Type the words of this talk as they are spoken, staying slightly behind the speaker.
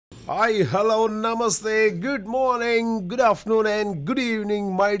Hi, hello, namaste, good morning, good afternoon and good evening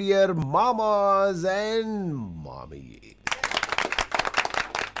my dear mamas and mommy.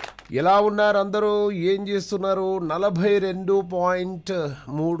 ఎలా ఉన్నారు అందరూ? ఏం చేస్తున్నారు?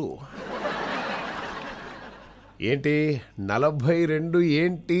 42.3 ఏంటి 42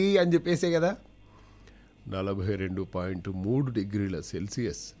 ఏంటి అని చెప్పేసే కదా. 42.3 డిగ్రీల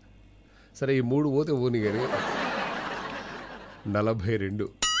సెల్సియస్. సరే ఈ 3 పోతే పోని కానీ 42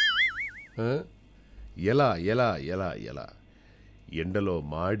 ఎలా ఎలా ఎలా ఎలా ఎండలో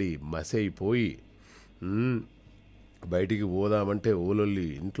మాడి మసైపోయి బయటికి పోదామంటే ఓలొల్లి,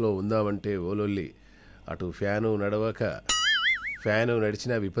 ఇంట్లో ఉందామంటే ఓలొల్లి, అటు ఫ్యాను నడవక, ఫ్యాను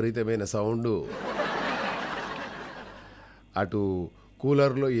నడిచిన విపరీతమైన సౌండు, అటు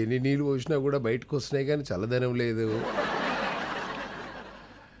కూలర్లో ఎన్ని నీళ్ళు పోసినా కూడా బయటకు వస్తున్నాయి కానీ చల్లదనం లేదు.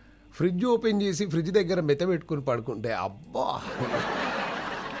 ఫ్రిడ్జ్ ఓపెన్ చేసి ఫ్రిడ్జ్ దగ్గర మెత్త పెట్టుకుని పడుకుంటే అబ్బా.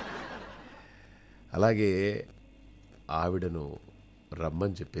 అలాగే ఆవిడను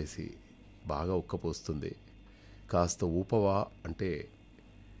రమ్మని చెప్పేసి బాగా ఉక్కపోస్తుంది. కాస్త ఊపవా అంటే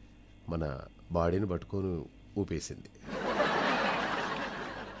మన బాడీని పట్టుకొని ఊపేసింది.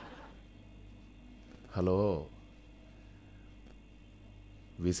 హలో,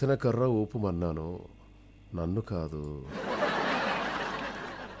 విసనకర్ర ఊపమన్నాను, నన్ను కాదు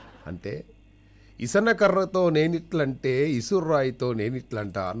అంటే ఇసనకర్రతో నేనిట్లంటే ఇసుర్రాయితో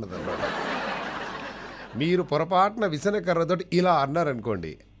నేనిట్లంట అన్నదన్నాడు. మీరు పొరపాటున విసనకర్రతో ఇలా అన్నారనుకోండి,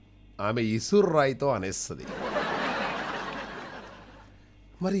 ఆమె ఇసుర్రాయితో అనేస్తుంది.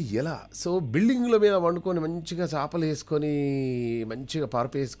 మరి ఎలా? సో బిల్డింగ్ల మీద వండుకొని మంచిగా చేపలు వేసుకొని మంచిగా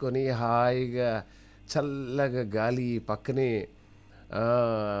పరపేసుకొని హాయిగా చల్లగా గాలి పక్కనే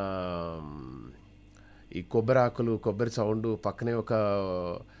ఈ కొబ్బరి ఆకులు, కొబ్బరి సౌండ్, పక్కనే ఒక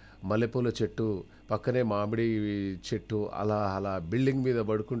మల్లెపూల చెట్టు, పక్కనే మామిడి చెట్టు, అలా అలా బిల్డింగ్ మీద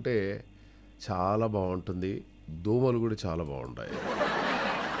పడుకుంటే చాలా బాగుంటుంది. దోమలు కూడా చాలా బాగుంటాయి.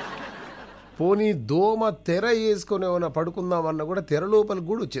 పోనీ దోమ తెర వేసుకొని ఏమైనా పడుకుందామన్నా కూడా తెర లోపలికి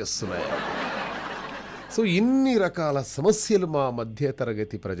కూడా వచ్చేస్తున్నాయి. సో ఇన్ని రకాల సమస్యలు మా మధ్య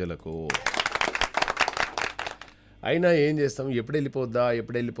తరగతి ప్రజలకు. అయినా ఏం చేస్తాం, ఎప్పుడు వెళ్ళిపోద్దా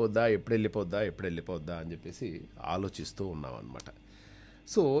ఎప్పుడు వెళ్ళిపోద్దా ఎప్పుడు వెళ్ళిపోద్దా ఎప్పుడు వెళ్ళిపోద్దా అని చెప్పేసి ఆలోచిస్తూ ఉన్నాం అన్నమాట.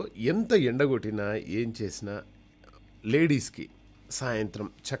 సో ఎంత ఎండగొట్టినా ఏం చేసినా లేడీస్కి సాయంత్రం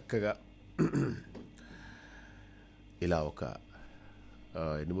చక్కగా ఇలా ఒక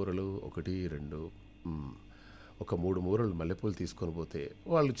ఎన్ని మూరలు, 1 2 ఒక 3 మూరలు మల్లెపూలు తీసుకొని పోతే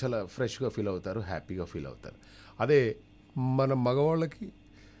వాళ్ళు చాలా ఫ్రెష్గా ఫీల్ అవుతారు, హ్యాపీగా ఫీల్ అవుతారు. అదే మన మగవాళ్ళకి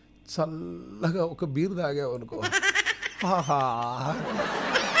చల్లగా ఒక బీర్ తాగామనుకో,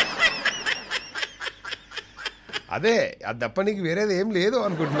 అదే అది తప్పనికి వేరేది ఏం లేదు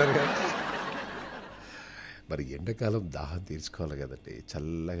అనుకుంటున్నారు కదా. మరి ఎండాకాలం దాహం తీర్చుకోవాలి కదండి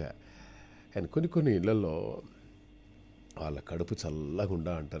చల్లగా. అండ్ కొన్ని ఇళ్ళల్లో వాళ్ళ కడుపు చల్లగా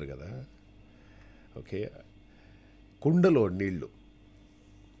ఉండా అంటారు కదా. ఓకే, కుండలో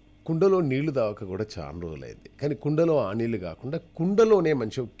నీళ్లు తాగక కూడా చాలా రోజులైంది. కానీ కుండలో ఆ నీళ్ళు కాకుండా కుండలోనే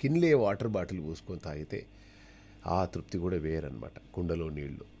మంచిగా కిన్లే వాటర్ బాటిల్ పోసుకొని తాగితే ఆ తృప్తి కూడా వేరనమాట, కుండలో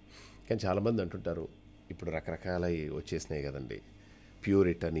నీళ్లు. కానీ చాలామంది అంటుంటారు ఇప్పుడు రకరకాల వచ్చేసినాయి కదండి,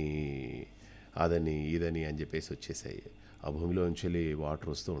 ప్యూరిట్ అని అదని ఇదని అని చెప్పేసి వచ్చేసాయి. ఆ భూమిలో నుంచి వాటర్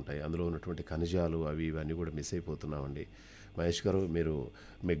వస్తూ ఉంటాయి, అందులో ఉన్నటువంటి ఖనిజాలు అవి ఇవన్నీ కూడా మిస్ అయిపోతున్నామండి. మహేష్ గారు, మీరు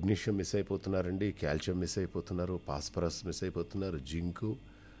మెగ్నీషియం మిస్ అయిపోతున్నారండి, కాల్షియం మిస్ అయిపోతున్నారు, ఫాస్ఫరస్ మిస్ అయిపోతున్నారు, జింకు,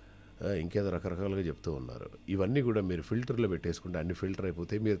 ఇంకేదో రకరకాలుగా చెప్తూ ఉన్నారు. ఇవన్నీ కూడా మీరు ఫిల్టర్లో పెట్టేసుకుంటే అన్ని ఫిల్టర్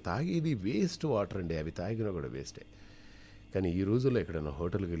అయిపోతాయి. మీరు తాగేది వేస్ట్ వాటర్ అండి, అవి తాగినా కూడా వేస్టే. కానీ ఈ రోజుల్లో ఎక్కడైనా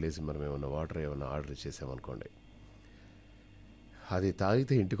హోటల్కి వెళ్ళేసి మనం ఏమైనా వాటర్ ఏమైనా ఆర్డర్ చేసామనుకోండి, అది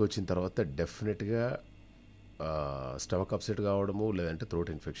తాగితే ఇంటికి వచ్చిన తర్వాత డెఫినెట్గా స్టమక్ అప్సెట్ కావడము, లేదంటే థ్రోట్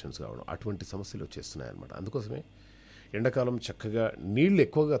ఇన్ఫెక్షన్స్ కావడం, అటువంటి సమస్యలు వచ్చేస్తున్నాయి అన్నమాట. అందుకోసమే ఎండాకాలం చక్కగా నీళ్ళు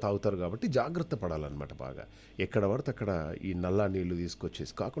ఎక్కువగా తాగుతారు కాబట్టి జాగ్రత్త పడాలన్నమాట బాగా. ఎక్కడ పడితే అక్కడ ఈ నల్లా నీళ్ళు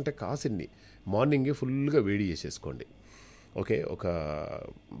తీసుకొచ్చేసి కాకుంటే కాసిన్ని మార్నింగే ఫుల్గా వేడి చేసేసుకోండి. ఓకే, ఒక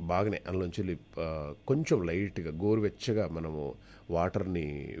బాగానే అందులోంచి కొంచెం లైట్గా గోరువెచ్చగా మనము వాటర్ని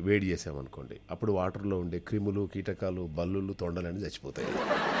వేడి చేసామనుకోండి, అప్పుడు వాటర్లో ఉండే క్రిములు, కీటకాలు, బల్లులు, తొండలన్నీ చచ్చిపోతాయి.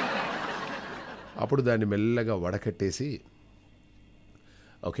 అప్పుడు దాన్ని మెల్లగా వడకట్టేసి,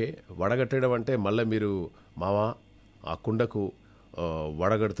 ఓకే, వడగట్టడం అంటే మళ్ళీ మీరు మావా ఆ కుండకు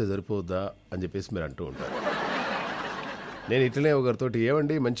వడగడితే సరిపోద్దా అని చెప్పేసి మీరు అంటూ ఉంటారు. నేను ఇట్లనే ఒకరితో,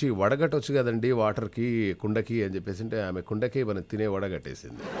 ఏమండి మంచి వడగట్టవచ్చు కదండి వాటర్కి, కుండకి అని చెప్పేసి అంటే ఆమె కుండకి మనం తినే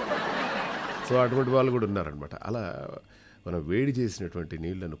వడగట్టేసింది. సో అటువంటి వాళ్ళు కూడా ఉన్నారనమాట. అలా మనం వేడి చేసినటువంటి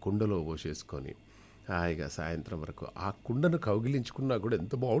నీళ్లను కుండలో పోసేసుకొని హాయిగా సాయంత్రం వరకు ఆ కుండను కౌగిలించుకున్నా కూడా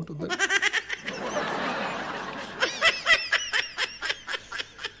ఎంత బాగుంటుందని.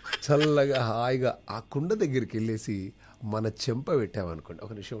 చల్లగా హాయిగా ఆ కుండ దగ్గరికి వెళ్ళేసి మన చెంప పెట్టామనుకోండి.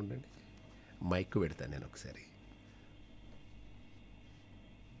 ఒక నిమిషం ఉండండి, మైక్ పెడతాను నేను ఒకసారి.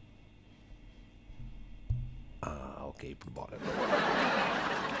 ఓకే, ఇప్పుడు బాగుంది.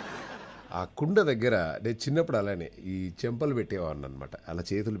 ఆ కుండ దగ్గర నేను చిన్నప్పుడు అలానే ఈ చెంపలు పెట్టేవాడిని అనమాట, అలా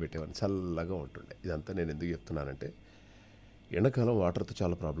చేతులు పెట్టేవాడిని, చల్లగా ఉంటుండే. ఇదంతా నేను ఎందుకు చెప్తున్నానంటే ఎండాకాలం వాటర్తో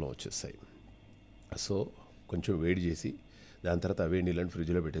చాలా ప్రాబ్లం వచ్చేస్తాయి. సో కొంచెం వేడి చేసి దాని తర్వాత అవే నీళ్ళని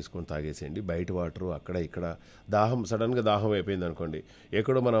ఫ్రిడ్జ్లో పెట్టేసుకొని తాగేసేయండి. బయట వాటరు అక్కడ ఇక్కడ సడన్గా దాహం అయిపోయింది అనుకోండి,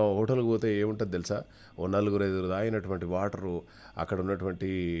 ఎక్కడో మనం హోటల్కి పోతే ఏముంటుంది తెలుసా, ఓ 4-5 తాగినటువంటి వాటరు అక్కడ ఉన్నటువంటి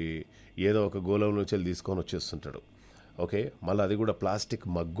ఏదో ఒక గోళం నుంచి వెళ్ళి తీసుకొని వచ్చేస్తుంటాడు. ఓకే, మళ్ళీ అది కూడా ప్లాస్టిక్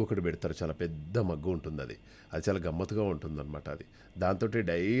మగ్గు ఒకటి పెడతారు, చాలా పెద్ద మగ్గు ఉంటుంది, అది చాలా గమ్మత్తుగా ఉంటుందన్నమాట. అది దాంతో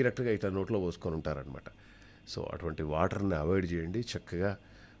డైరెక్ట్గా ఇట్లా నోట్లో పోసుకొని ఉంటారనమాట. సో అటువంటి వాటర్ని అవాయిడ్ చేయండి. చక్కగా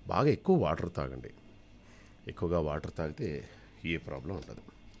బాగా ఎక్కువ వాటర్ తాగండి. ఎక్కువగా వాటర్ తాగితే ఏ ప్రాబ్లం ఉండదు.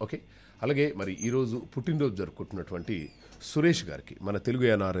 ఓకే, అలాగే మరి ఈరోజు పుట్టినరోజు జరుపుకుంటున్నటువంటి సురేష్ గారికి మన తెలుగు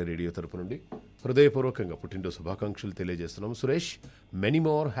ఎన్ఆర్ఐ రేడియో తరపు నుండి హృదయపూర్వకంగా పుట్టినరోజు శుభాకాంక్షలు తెలియజేస్తున్నాం. Suresh, many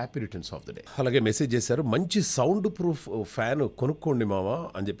more happy returns of the day. అలాగే మెసేజ్ చేశారు, మంచి సౌండ్ ప్రూఫ్ ఫ్యాన్ కొనుక్కోండి మామ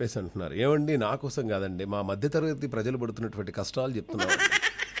అని చెప్పేసి అంటున్నారు. ఏమండి, నా కోసం కాదండి, మా మధ్యతరగతి ప్రజలు పడుతున్నటువంటి కష్టాలు చెప్తున్నారు,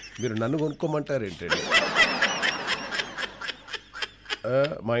 మీరు నన్ను కొనుక్కోమంటారు ఏంటండి?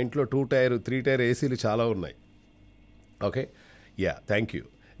 మా ఇంట్లో 2 టైర్ 3 టైర్ ఏసీలు చాలా ఉన్నాయి. Okay, yeah, thank you.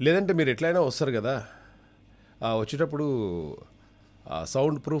 లేదంటే మీరు ఎట్లయినా వస్తారు కదా, వచ్చేటప్పుడు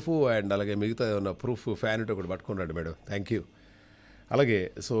సౌండ్ ప్రూఫ్ అండ్ అలాగే మిగతా ఏమన్నా ప్రూఫ్ ఫ్యాన్ ఒకటి పట్టుకున్నాడు మేడం. Thank you. అలాగే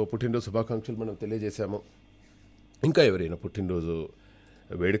సో పుట్టినరోజు శుభాకాంక్షలు మనం తెలియజేశాము. ఇంకా ఎవరైనా పుట్టినరోజు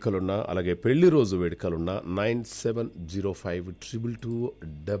వేడుకలున్నా అలాగే పెళ్లి రోజు వేడుకలున్నా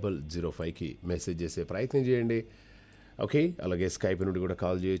 9705222005కి మెసేజ్ చేసే ప్రయత్నం చేయండి. ఓకే, అలాగే స్కైప్ నుండి కూడా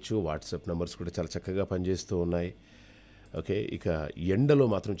కాల్ చేయొచ్చు. వాట్సాప్ నెంబర్స్ కూడా చాలా చక్కగా పనిచేస్తూ ఉన్నాయి. ఓకే, ఇక ఎండలో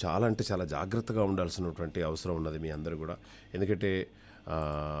మాత్రం చాలా అంటే చాలా జాగ్రత్తగా ఉండాల్సినటువంటి అవసరం ఉన్నది మీ అందరూ కూడా. ఎందుకంటే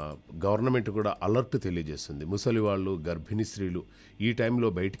గవర్నమెంట్ కూడా అలర్ట్ తెలియజేస్తుంది, ముసలి వాళ్ళు, గర్భిణీ స్త్రీలు ఈ టైంలో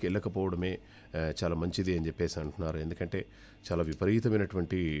బయటికి వెళ్ళకపోవడమే చాలా మంచిది అని చెప్పేసి అంటున్నారు. ఎందుకంటే చాలా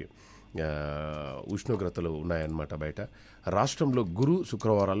విపరీతమైనటువంటి ఉష్ణోగ్రతలు ఉన్నాయన్నమాట బయట. రాష్ట్రంలో గురు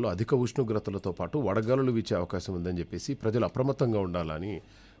శుక్రవారాల్లో అధిక ఉష్ణోగ్రతలతో పాటు వడగాలులు వీచే అవకాశం ఉందని చెప్పేసి ప్రజలు అప్రమత్తంగా ఉండాలని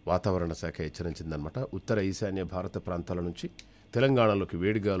వాతావరణ శాఖ హెచ్చరించిందనమాట. ఉత్తర ఈశాన్య భారత ప్రాంతాల నుంచి తెలంగాణలోకి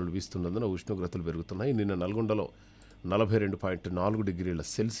వేడిగాలులు వీస్తున్నందున ఉష్ణోగ్రతలు పెరుగుతున్నాయి. నిన్న నల్గొండలో 42.4 డిగ్రీల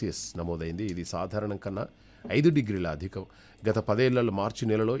సెల్సియస్ నమోదైంది. ఇది సాధారణం కన్నా 5 డిగ్రీల అధికం. గత 10 ఏళ్లలో మార్చి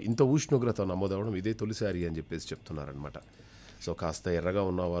నెలలో ఇంత ఉష్ణోగ్రత నమోదవడం ఇదే తొలిసారి అని చెప్పేసి చెప్తున్నారనమాట. సో కాస్త ఎర్రగా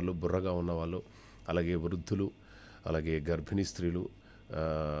ఉన్నవాళ్ళు, బుర్రగా ఉన్నవాళ్ళు, అలాగే వృద్ధులు, అలాగే గర్భిణీ స్త్రీలు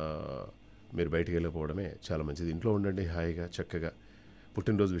మీరు బయటికి వెళ్ళకపోవడమే చాలా మంచిది. ఇంట్లో ఉండండి హాయిగా చక్కగా.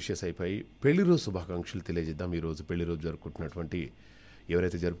 పుట్టినరోజు విషెస్ అయిపోయి పెళ్లిరోజు శుభాకాంక్షలు తెలియజేద్దాం. ఈరోజు పెళ్లిరోజు జరుపుకుంటున్నటువంటి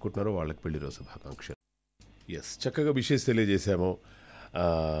ఎవరైతే జరుపుకుంటున్నారో వాళ్ళకి పెళ్లిరోజు శుభాకాంక్షలు. ఎస్, చక్కగా విషెస్ తెలియజేశాము.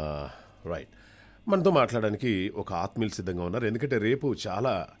 రైట్, మనతో మాట్లాడడానికి ఒక ఆత్మీయులు సిద్ధంగా ఉన్నారు. ఎందుకంటే రేపు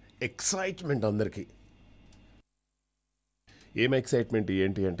చాలా ఎక్సైట్మెంట్ అందరికీ. ఏం ఎక్సైట్మెంట్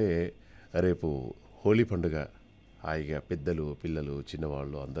ఏంటి అంటే రేపు హోలీ పండుగ. హాయిగా పెద్దలు, పిల్లలు,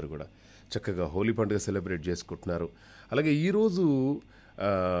 చిన్నవాళ్ళు అందరూ కూడా చక్కగా హోలీ పండుగ సెలబ్రేట్ చేసుకుంటున్నారు. అలాగే ఈరోజు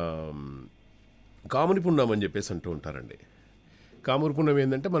కాముని పుణ్యం అని చెప్పేసి అంటూ ఉంటారండి. కాముని పుణ్యం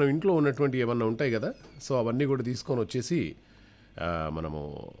ఏంటంటే మనం ఇంట్లో ఉన్నటువంటి ఏమన్నా ఉంటాయి కదా, సో అవన్నీ కూడా తీసుకొని వచ్చేసి మనము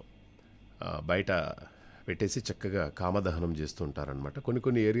బయట పెట్టేసి చక్కగా కామదహనం చేస్తూ ఉంటారనమాట.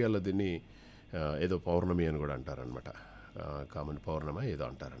 కొన్ని ఏరియాల్లో దీన్ని ఏదో పౌర్ణమి అని కూడా అంటారనమాట. కామన్ పౌర్ణమి ఏదో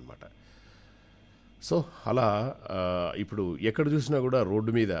అంటారనమాట. సో అలా ఇప్పుడు ఎక్కడ చూసినా కూడా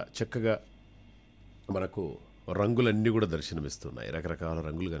రోడ్డు మీద చక్కగా మనకు రంగులన్నీ కూడా దర్శనమిస్తున్నాయి. రకరకాల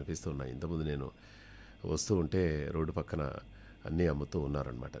రంగులు కనిపిస్తున్నాయి. ఇంతకుముందు నేను వస్తూ ఉంటే రోడ్డు పక్కన అన్నీ అమ్ముతూ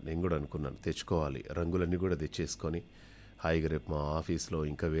ఉన్నారనమాట. నేను కూడా అనుకున్నాను తెచ్చుకోవాలి, రంగులన్నీ కూడా తెచ్చేసుకొని హాయిగా రేపు మా ఆఫీస్లో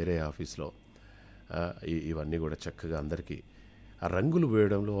ఇంకా వేరే ఆఫీస్లో ఇవన్నీ కూడా చక్కగా అందరికీ ఆ రంగులు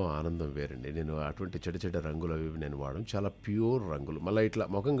వేయడంలో ఆనందం వేరండి. నేను అటువంటి చెడ్డ రంగులు అవి నేను వాడడం, చాలా ప్యూర్ రంగులు. మళ్ళీ ఇట్లా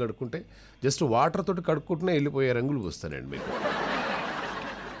ముఖం కడుక్కుంటే జస్ట్ వాటర్ తోటి కడుక్కుంటూనే వెళ్ళిపోయే రంగులు వస్తానండి మీకు.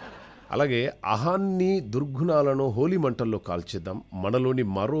 అలాగే అహాన్ని, దుర్గుణాలను హోలీ మంటల్లో కాల్చేద్దాం. మనలోని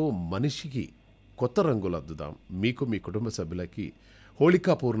మరో మనిషికి కొత్త రంగులు అద్దుదాం. మీకు, మీ కుటుంబ సభ్యులకి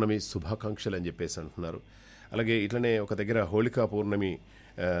హోళికా పౌర్ణమి శుభాకాంక్షలు అని చెప్పేసి అంటున్నారు. అలాగే ఇట్లనే ఒక దగ్గర హోళికా పౌర్ణమి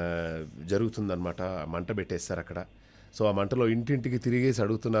జరుగుతుందన్నమాట. మంట పెట్టేస్తారు అక్కడ. సో ఆ మంటలో ఇంటింటికి తిరిగేసి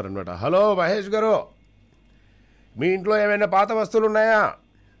అడుగుతున్నారనమాట, హలో మహేష్ గారు, మీ ఇంట్లో ఏమైనా పాత వస్తువులు ఉన్నాయా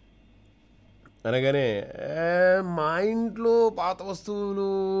అనగానే, మా ఇంట్లో పాత వస్తువులు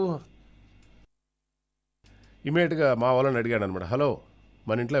ఇమీడియట్గా మా వాళ్ళని అడిగాడు అనమాట. హలో,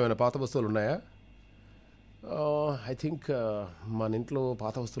 మన ఇంట్లో ఏమైనా పాత వస్తువులు ఉన్నాయా? ఐ థింక్ మన ఇంట్లో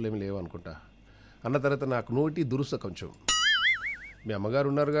పాత వస్తువులు ఏమి లేవు అనుకుంటా. అన్న తర్వాత నాకు నోటి దురుస కొంచెం. మీ అమ్మగారు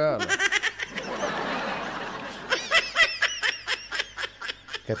ఉన్నారుగా అన్న.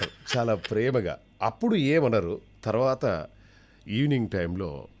 కథ చాలా ప్రేమగా అప్పుడు ఏమనరు. తర్వాత ఈవినింగ్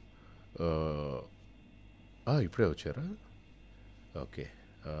టైంలో ఇప్పుడే వచ్చారా? ఓకే,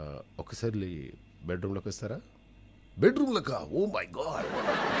 ఒకసారి బెడ్రూమ్లోకి వస్తారా? బెడ్రూమ్లోకా? ఓ మై గాడ్,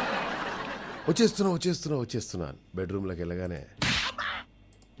 వచ్చేస్తున్నాను. బెడ్రూమ్లోకి వెళ్ళగానే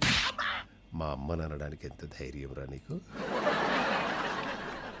మా అమ్మని అనడానికి ఎంత ధైర్యం రా నీకు,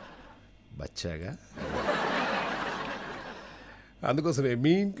 బచ్చాగా. అందుకోసమే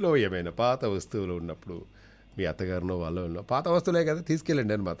మీ ఇంట్లో ఏమైనా పాత వస్తువులు ఉన్నప్పుడు మీ అత్తగారినో వాళ్ళు ఉన్నో పాత వస్తువులే కదా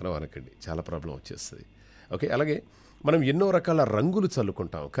తీసుకెళ్ళండి అని మాత్రం అనకండి, చాలా ప్రాబ్లం వచ్చేస్తుంది. ఓకే, అలాగే మనం ఎన్నో రకాల రంగులు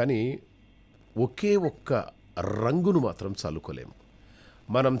చల్లుకుంటాం, కానీ ఒకే ఒక్క రంగును మాత్రం చల్లుకోలేము.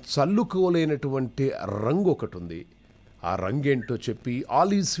 మనం చల్లుకోలేనటువంటి రంగు ఒకటి ఉంది. ఆ రంగేంటో చెప్పి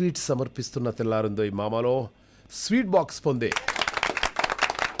ఆలివ్ స్వీట్స్ సమర్పిస్తున్న తెల్లారుందో ఈ మామలో స్వీట్ బాక్స్ పొందే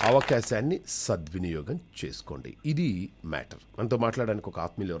అవకాశాన్ని సద్వినియోగం చేసుకోండి. ఇది మ్యాటర్. మనతో మాట్లాడడానికి ఒక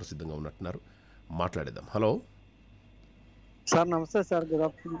ఆత్మీయులు ఎవరు సిద్ధంగా ఉన్నట్టున్నారు, మాట్లాడేద్దాం. హలో సార్, నమస్తే sir. Good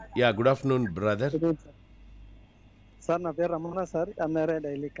afternoon. Good afternoon brother. Sir, నా పేరు Ramana sir, NRI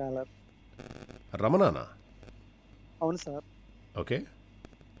daily caller. రమణనా? అవును సార్. ఓకే,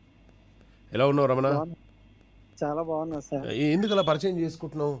 ఎలా ఉన్నావు రమణ? చాలా బాగున్నా సార్. ఎందుకు అలా పరిచయం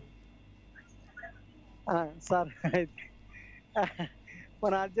చేసుకుంటున్నావు? సార్,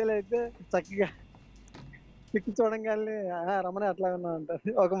 మన ఆర్జీలు అయితే చక్కగా పిక్కి చూడంగానే రమణ అట్లా ఉన్నా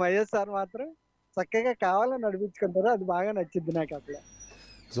అంటారు. ఒక మహేష్ సార్ మాత్రం చక్కగా కావాలని నడిపించుకుంటారు, అది బాగా నచ్చింది నాకు అట్లా.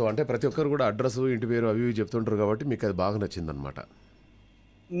 సో అంటే ప్రతి ఒక్కరు కూడా అడ్రస్, ఇంటి పేరు అవి ఇవి చెప్తుంటారు కాబట్టి మీకు అది బాగా నచ్చింది అనమాట.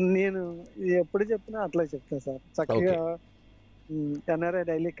 నేను ఎప్పుడు చెప్పినా అట్లా చెప్తాను సార్, చక్కగా NRI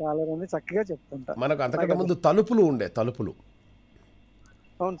డైలీ కాలర్ అని చక్కగా చెప్తుంటా. మనకు అంతకంటే ముందు తలుపులు ఉండే తలుపులు.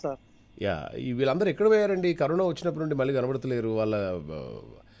 అవును సార్. వీళ్ళందరూ ఎక్కడ పోయారండి? కరోనా వచ్చినప్పుడు నుండి మళ్ళీ కనబడతలేరు. వాళ్ళ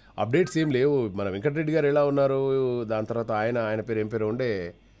అప్డేట్స్ ఏం లేవు. మన వెంకటరెడ్డి గారు ఎలా ఉన్నారు, దాని తర్వాత ఆయన పేరు ఏం పేరు ఉండే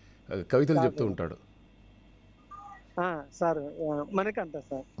కవితలు చెప్తూ ఉంటాడు. Sir Manikanta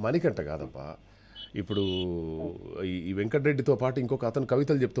sir. మణికంఠ కాదప్పా, ఇప్పుడు ఈ వెంకటరెడ్డితో పాటు ఇంకొక అతను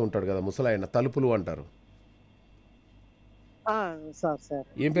కవితలు చెప్తూ ఉంటాడు కదా, ముసలాయన. తలుపులు అంటారు. సార్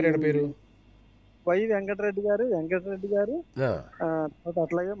ఏం పేరు? ఆయన పేరు వై వెంకటరెడ్డి గారు.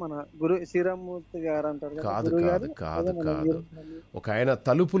 అట్లాగే మన గురు శ్రీరామ్మూర్తి గారు అంటారు. కాదు, ఒక ఆయన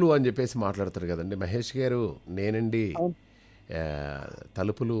తలుపులు అని చెప్పేసి మాట్లాడతారు కదండి మహేష్ గారు. నేనండి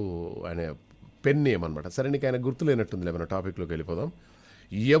తలుపులు అనే పెన్ ఏమన్నమాట. సరే, నీకు ఆయన గుర్తులేనట్టుంది. మన టాపిక్లోకి వెళ్ళిపోదాం.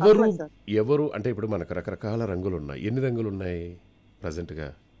 ఎవరు అంటే ఇప్పుడు మనకు రకరకాల రంగులు ఉన్నాయి. ఎన్ని రంగులు ఉన్నాయి ప్రజెంట్గా?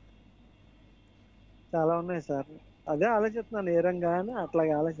 చాలా ఉన్నాయి సార్, అదే ఆలోచిస్తున్నాను ఏ రంగా అని,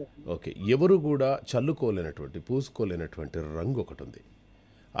 అట్లాగే ఆలోచిస్తున్నాను. ఓకే, ఎవరు కూడా చల్లుకోలేనటువంటి, పూసుకోలేనటువంటి రంగు ఒకటి ఉంది.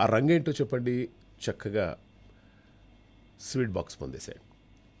 ఆ రంగు ఏంటో చెప్పండి. చక్కగా స్వీట్ బాక్స్ పొందేసాడు.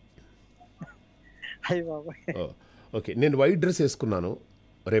 అయ్యి బాబా. ఓకే, నేను వైట్ డ్రెస్ వేసుకున్నాను.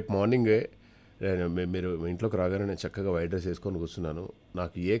 రేపు మార్నింగే మీరు ఇంట్లోకి రాగానే నేను చక్కగా వైట్ డ్రెస్ వేసుకొని కూర్చున్నాను.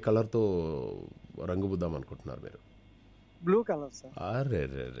 నాకు ఏ కలర్తో రంగు బుద్దాం అనుకుంటున్నారు మీరు? Blue colour sir. అరే,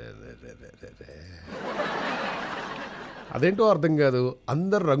 అదేంటో అర్థం కాదు.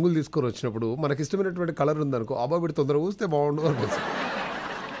 అందరు రంగులు తీసుకొని వచ్చినప్పుడు మనకి ఇష్టమైనటువంటి కలర్ ఉందనుకో, వీడి తొందరగా ఊస్తే బాగుండు అనిపిస్తుంది.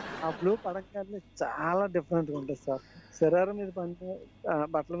 ఆ బ్లూ పడగానే చాలా డిఫరెంట్గా ఉంటుంది సార్. శరీరం మీద పడిన,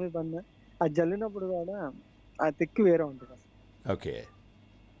 బట్టల మీద పడిన, అది జల్లినప్పుడు కూడా ఆ తిక్కు వేరే ఉంటుంది. ఓకే,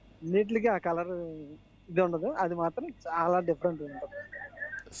 నీట్గా ఆ కలర్ ఇది ఉండదు, అది మాత్రం చాలా డిఫరెంట్ ఉంటుంది.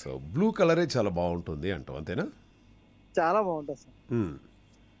 సో బ్లూ కలరే చాలా బాగుంటుంది అంటాం, అంతేనా? చాలా బాగుంటుంది సార్.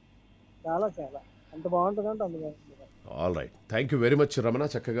 చాలా అంత బాగుంటుంది అంటే అంత బాగుంటుంది. All right, thank you very much Ramana,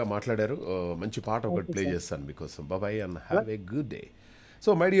 చక్కగా మాట్లాడారు. మంచి పాట ఒకటి ప్లే చేస్తాను మీకోసం. Bye and have a good day. So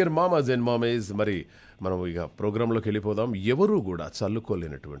my dear మామాస్ and మామేజ్, మరి మనం ఇక ప్రోగ్రాంలోకి వెళ్ళిపోదాం. ఎవరు కూడా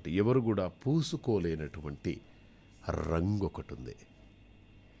చల్లుకోలేనటువంటి, ఎవరు కూడా పూసుకోలేనటువంటి రంగు ఒకటి ఉంది.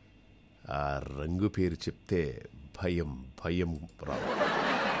 ఆ రంగు పేరు చెప్తే భయం రావు.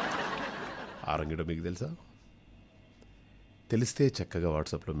 ఆ రంగులో మీకు తెలుసా? తెలిస్తే చక్కగా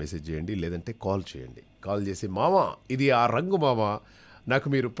వాట్సాప్లో మెసేజ్ చేయండి, లేదంటే కాల్ చేయండి. కాల్ చేసి మామా ఇది ఆ రంగు మామా, నాకు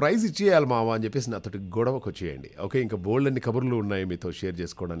మీరు ప్రైజ్ ఇచ్చేయాలి మామా అని చెప్పేసి నాతోటి గొడవకు వచ్చేయండి. ఓకే, ఇంకా బోల్డ్ అన్ని కబుర్లు ఉన్నాయి మీతో షేర్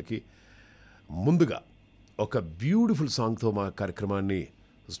చేసుకోవడానికి. ముందుగా ఒక బ్యూటిఫుల్ సాంగ్తో మా కార్యక్రమాన్ని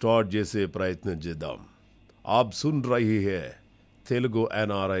స్టార్ట్ చేసే ప్రయత్నం చేద్దాం. ఆప్ సున్ రహీ హే తెలుగు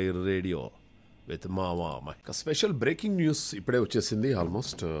NRI రేడియో విత్ మామా. స్పెషల్ బ్రేకింగ్ న్యూస్ ఇప్పుడే వచ్చేసింది.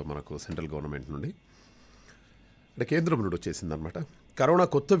 ఆల్మోస్ట్ మనకు సెంట్రల్ గవర్నమెంట్ నుండి, అంటే కేంద్రం నుండి వచ్చేసింది అనమాట. కరోనా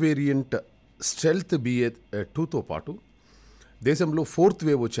కొత్త వేరియంట్ స్టెల్త్ BA2తో పాటు దేశంలో 4th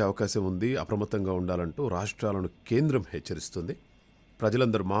వేవ్ వచ్చే అవకాశం ఉంది, అప్రమత్తంగా ఉండాలంటూ రాష్ట్రాలను కేంద్రం హెచ్చరిస్తుంది.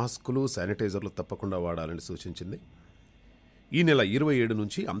 ప్రజలందరూ మాస్కులు, శానిటైజర్లు తప్పకుండా వాడాలని సూచించింది. ఈ నెల 27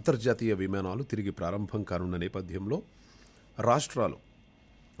 నుంచి అంతర్జాతీయ విమానాలు తిరిగి ప్రారంభం కానున్న నేపథ్యంలో రాష్ట్రాలు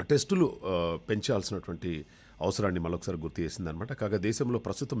టెస్టులు పెంచాల్సినటువంటి అవసరాన్ని మరొకసారి గుర్తు చేసిందనమాట. కాగా దేశంలో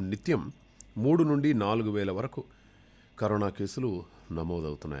ప్రస్తుతం నిత్యం 3 నుండి 4 వేల వరకు కరోనా కేసులు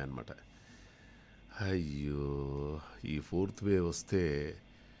నమోదవుతున్నాయన్నమాట. అయ్యో, ఈ 4th వేవ్ వస్తే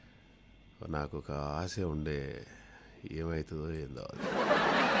నాకు ఒక ఆశ ఉండే, ఏమవుతుందో ఏందో.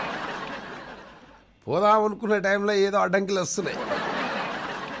 పోదామనుకునే టైంలో ఏదో అడ్డంకిలు వస్తున్నాయి.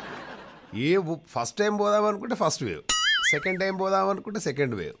 First time పోదామనుకుంటే first wave, second time పోదామనుకుంటే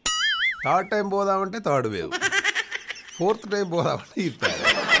second wave, third time పోదామంటే థర్డ్ వేవ్, 4th టైం పోదామంటే ఇస్తారు.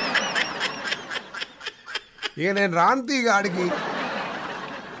 ఇక నేను రాంతి గాడికి.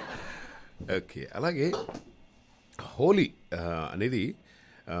 ఓకే, అలాగే హోలీ అనేది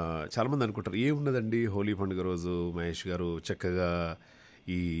చాలామంది అనుకుంటారు, ఏమున్నదండి హోలీ పండుగ రోజు మహేష్ గారు చక్కగా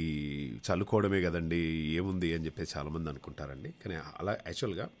ఈ చల్లుకోవడమే కదండి, ఏముంది అని చెప్పేసి చాలామంది అనుకుంటారండి. కానీ అలా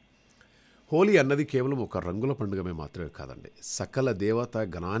యాక్చువల్గా హోలీ అన్నది కేవలం ఒక రంగుల పండుగమే మాత్రమే కాదండి, సకల దేవతా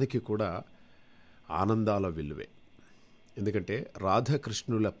గణానికి కూడా ఆనందాల విలువే. ఎందుకంటే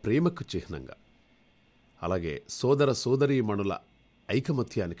రాధాకృష్ణుల ప్రేమకు చిహ్నంగా, అలాగే సోదర సోదరీమణుల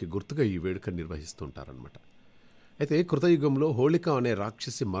ఐకమత్యానికి గుర్తుగా ఈ వేడుక నిర్వహిస్తుంటారనమాట. అయితే కృతయుగంలో హోళిక అనే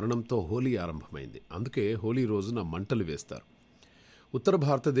రాక్షసి మరణంతో హోలీ ఆరంభమైంది. అందుకే హోలీ రోజున మంటలు వేస్తారు. ఉత్తర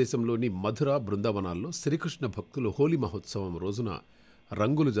భారతదేశంలోని మధుర, బృందావనాల్లో శ్రీకృష్ణ భక్తులు హోలీ మహోత్సవం రోజున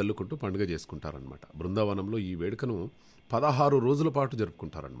రంగులు జల్లుకుంటూ పండుగ చేసుకుంటారనమాట. బృందావనంలో ఈ వేడుకను 16 రోజుల పాటు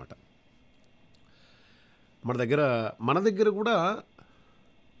జరుపుకుంటారనమాట. మన దగ్గర కూడా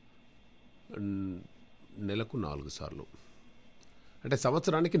నెలకు 4 సార్లు, అంటే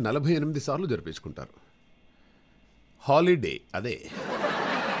సంవత్సరానికి 48 సార్లు జరిపించుకుంటారు. హాలిడే అదే,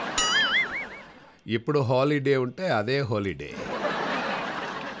 ఇప్పుడు హాలిడే ఉంటే అదే హాలిడే.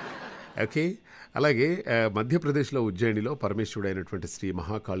 ఓకే, అలాగే మధ్యప్రదేశ్లో ఉజ్జయినిలో పరమేశ్వరుడైనటువంటి శ్రీ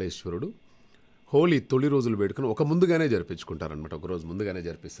మహాకాళేశ్వరుడు హోలీ తొలి రోజులు వేడుకను ఒక ముందుగానే జరిపించుకుంటారనమాట. ఒక రోజు ముందుగానే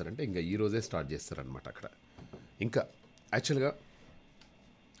జరిపిస్తారంటే ఇంకా ఈ రోజే స్టార్ట్ చేస్తారనమాట అక్కడ. ఇంకా యాక్చువల్గా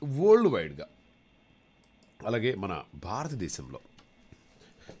వరల్డ్ వైడ్గా, అలాగే మన భారతదేశంలో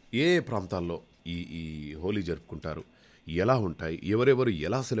ఏ ప్రాంతాల్లో ఈ హోలీ జరుపుకుంటారు, ఎలా ఉంటాయి, ఎవరెవరు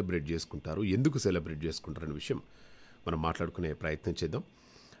ఎలా సెలబ్రేట్ చేసుకుంటారు, ఎందుకు సెలబ్రేట్ చేసుకుంటారు అనే విషయం మనం మాట్లాడుకునే ప్రయత్నం చేద్దాం.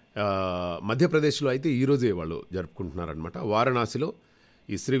 మధ్యప్రదేశ్లో అయితే ఈరోజే వాళ్ళు జరుపుకుంటున్నారనమాట. వారణాసిలో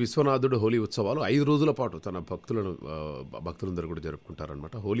ఈ శ్రీ విశ్వనాథుడు హోలీ ఉత్సవాలు 5 రోజుల పాటు తన భక్తులందరూ కూడా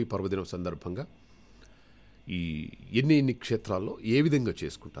జరుపుకుంటారనమాట. హోలీ పర్వదినం సందర్భంగా ఈ ఎన్ని క్షేత్రాల్లో ఏ విధంగా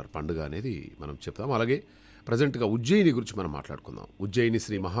చేసుకుంటారు పండుగ అనేది మనం చెప్తాం. అలాగే ప్రజెంట్గా ఉజ్జయిని గురించి మనం మాట్లాడుకుందాం. ఉజ్జయిని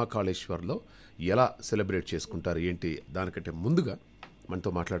శ్రీ మహాకాళేశ్వర్లో ఎలా సెలబ్రేట్ చేసుకుంటారు ఏంటి, దానికంటే ముందుగా మనతో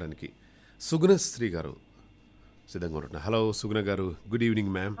మాట్లాడడానికి సుగుణశ్రీ గారు సిద్ధంగా ఉంటున్నారు. హలో సుగుణ గారు, గుడ్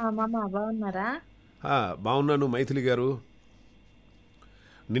ఈవినింగ్ మ్యామ్. బాగున్నారా? బాగున్నాను. మైథిలి గారు,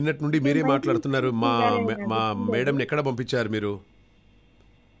 నిన్నటి నుండి మీరే మాట్లాడుతున్నారు. మా మేడంని ఎక్కడ పంపించారు మీరు?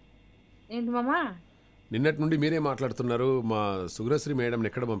 ఏంటి మామా? నిన్నటి నుండి మీరే మాట్లాడుతున్నారు. మా సుగుణశ్రీ మేడంని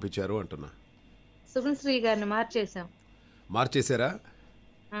ఎక్కడ పంపించారు అంటున్నా. సుగుణశ్రీ గారిని మార్చేసాం. మార్చేశారా?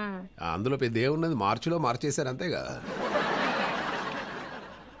 అందులో పెద్ద ఏమున్నది, మార్చిలో మార్చేశారు అంతేగా.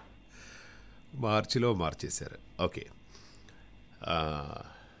 మార్చిలో మార్చేశారు. ఓకే,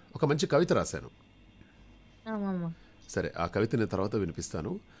 ఒక మంచి కవిత రాశాను. సరే, ఆ కవితని తర్వాత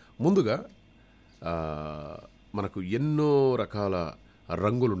వినిపిస్తాను. ముందుగా మనకు ఎన్నో రకాల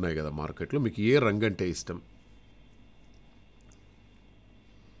రంగులు ఉన్నాయి కదా మార్కెట్లో, మీకు ఏ రంగు అంటే ఇష్టం?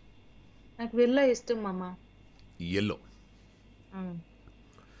 నాకు ఎల్లో ఇష్టం మామ. ఎల్లో.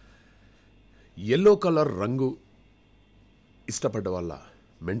 ఎల్లో కలర్ రంగు ఇష్టపడ్డ వాళ్ళ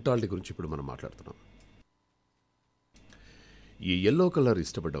మెంటాలిటీ గురించి ఇప్పుడు మనం మాట్లాడుతున్నాం. ఈ ఎల్లో కలర్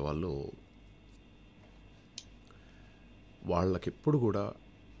ఇష్టపడ్డ వాళ్ళు వాళ్ళకెప్పుడు కూడా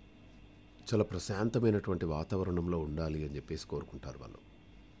చాలా ప్రశాంతమైనటువంటి వాతావరణంలో ఉండాలి అని చెప్పేసి కోరుకుంటారు వాళ్ళు.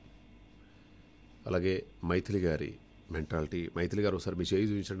 అలాగే మైథిలి గారి మెంటాలిటీ. మైథిలి గారు ఒకసారి మీ చేయి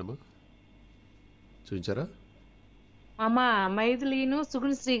చూపించండి అమ్మా. చూపించారా? అమ్మా మైథిలీను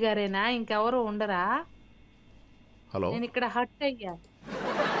సుగుణశ్రీ గారేనా, ఇంకెవరు ఉండరా? హలో, నేను ఇక్కడ హట్ అయ్యా.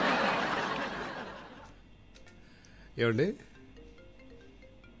 ఏమండి?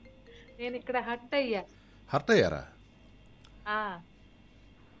 నేను ఇక్కడ హట్ అయ్యా. హర్ట్ అయ్యారా?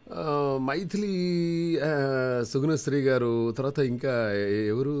 మైథిలి, సుగుణశ్రీ గారు, తర్వాత ఇంకా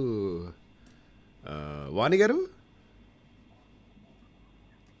ఎవరు, వాణి గారు.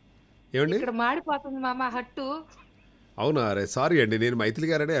 ఏమండి? ఇక్కడ మాడిపోతుంది మామ హట్టు. అవునా? అరే సారీ అండి, నేను మైథిలి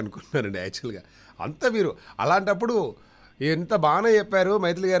గారనే అనుకున్నానండి యాక్చువల్గా. అంతా మీరు అలాంటప్పుడు ఎంత బాగానే చెప్పారు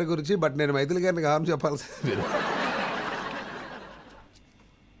మైథిలి గారి గురించి, బట్ నేను మైథిలి గారిని కాదని చెప్పాల్సింది మీరు.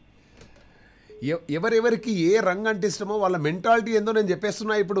 ఎవరెవరికి ఏ రంగు అంటే ఇష్టమో వాళ్ళ మెంటాలిటీ ఏందో నేను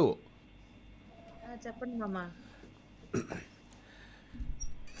చెప్పేస్తున్నా ఇప్పుడు. చెప్పండి మామ.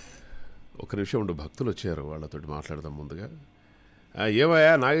 ఒక నిమిషం ఉండు, భక్తులు వచ్చారు, వాళ్ళతోటి మాట్లాడదాం ముందుగా.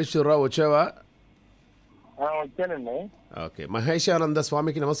 ఏమయ్యా నాగేశ్వరరావు వచ్చావా? వచ్చానండి. ఓకే, మహేశానంద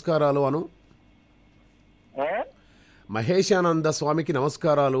స్వామికి నమస్కారాలు అను. మహేశానంద స్వామికి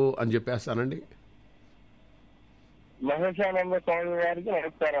నమస్కారాలు అని చెప్పేస్తానండి. మహేశానంద స్వామి గారికి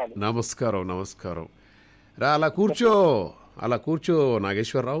నమస్కారాలు. నమస్కారం నమస్కారం. రా అలా కూర్చో, అలా కూర్చో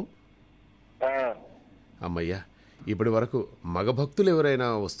నాగేశ్వరరావు. అమ్మయ్యా, ఇప్పటి వరకు మగ భక్తులు ఎవరైనా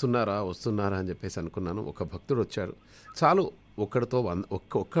వస్తున్నారా అని చెప్పేసి అనుకున్నాను. ఒక భక్తుడు వచ్చాడు చాలు, ఒక్కడితో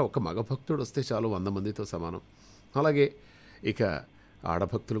ఒక్క మగ భక్తుడు వస్తే చాలు 100 మందితో సమానం. అలాగే ఇక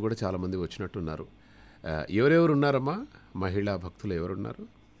ఆడభక్తులు కూడా చాలామంది వచ్చినట్టున్నారు. ఎవరెవరు ఉన్నారమ్మా? మహిళా భక్తులు ఎవరున్నారు?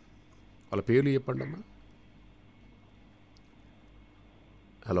 వాళ్ళ పేర్లు చెప్పండి అమ్మా.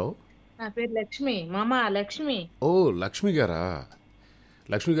 హలో, నా పేరు లక్ష్మి మామ. లక్ష్మి. ఓ లక్ష్మి గారా?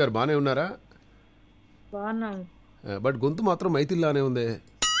 లక్ష్మి గారు బాగానే ఉన్నారా? బాగున్నాం. బట్ గొంతు మాత్రం మైథిల్లానే ఉంది.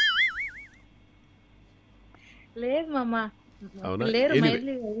 లేదు మామ, అవునా? లేరు.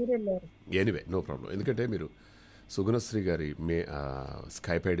 Anyway no problem. ఎందుకంటే మీరు సుగుణశ్రీ గారి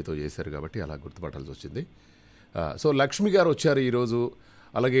స్కైప్ ఐడితో చేశారు కాబట్టి అలా గుర్తుపట్టాల్సి వచ్చింది. సో లక్ష్మి గారు వచ్చారు ఈరోజు.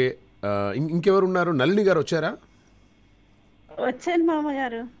 అలాగే ఇంకెవరు ఉన్నారు? నళిని గారు వచ్చారా? వచ్చాను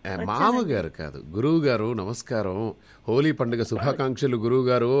మామగారు. మామగారు కాదు, గురువు గారు. నమస్కారం, హోలీ పండుగ శుభాకాంక్షలు గురువు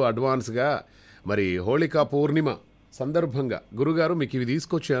గారు అడ్వాన్స్గా. మరి హోళికా పూర్ణిమ సందర్భంగా గురుగారు మీకు ఇవి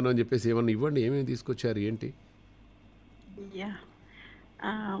తీసుకొచ్చాను అని చెప్పేసి ఏమన్నా ఇవ్వండి. ఏమేమి తీసుకొచ్చారు ఏంటి?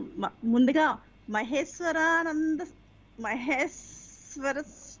 ముందుగా మహేశ్వర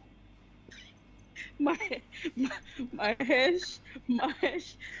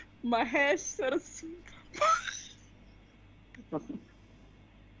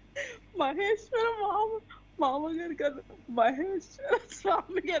మామగారు కాదు, మహేశ్వర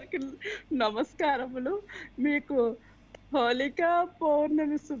స్వామి గారికి నమస్కారములు. మీకు హోళికా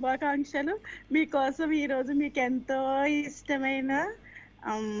పౌర్ణమి శుభాకాంక్షలు. మీకోసం ఈరోజు మీకు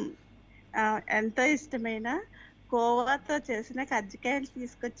ఎంతో ఇష్టమైన కోవాతో చేసిన కజ్జికాయలు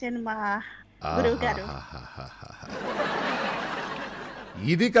తీసుకొచ్చాను మా గురువు గారు.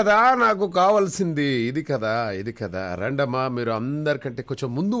 ఇది కదా నాకు కావాల్సింది, ఇది కదా. రండమ్మా, మీరు అందరికంటే కొంచెం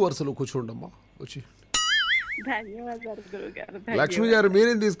ముందు వరుసలో కూర్చోండమ్మా. వచ్చి ధన్యవాదాలు గురువు గారు. లక్ష్మి గారు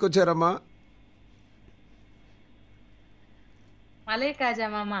మీరేం తీసుకొచ్చారమ్మా? మలై కాజా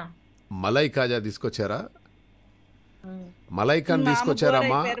మామ. మలై కాజా తీసుకొచ్చారా? మలైకాన్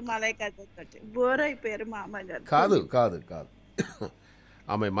తీసుకొచ్చారమ్మా? బోర్ అయిపోయారు మామగారు. కాదు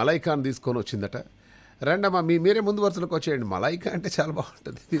ఆమె మలైకాన్ తీసుకొని వచ్చిందట. రండమ్మా, మీరే ముందు వరుసలోకి వచ్చేయండి. మలైకా అంటే చాలా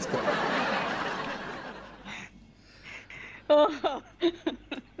బాగుంటుంది, తీసుకో.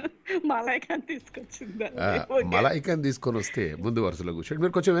 మలైకాన్ తీసుకొచ్చిందా? మలైకాన్ తీసుకొని వస్తే ముందు వరుసలో కూర్చోండి.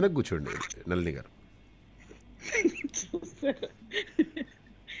 మీరు కొంచెం వెనక్కి కూర్చోండి నళిని గారు.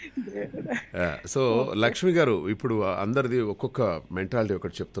 సో లక్ష్మి గారు, ఇప్పుడు అందరిది ఒక్కొక్క మెంటాలిటీ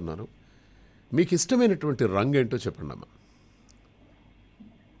ఒకటి చెప్తున్నాను. మీకు ఇష్టమైనటువంటి రంగు ఏంటో చెప్పండి అమ్మా.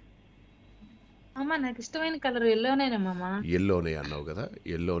 అమ్మా నాకు ఇష్టమైన కలర్ ఎల్లోనేనా మామ? ఎల్లోనే అన్నావు కదా.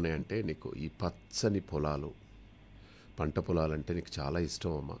 ఎల్లోనే అంటే నీకు ఈ పచ్చని పొలాలు, పంట పొలాలు అంటే నీకు చాలా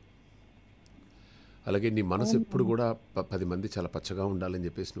ఇష్టం అమ్మా. అలాగే నీ మనసు ఎప్పుడు కూడా 10 మంది చాలా పచ్చగా ఉండాలని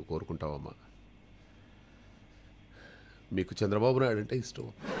చెప్పేసి నువ్వు కోరుకుంటావమ్మా. మీకు చంద్రబాబు నాయుడు అంటే ఇష్టం.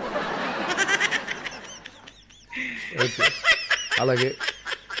 ఓకే, అలాగే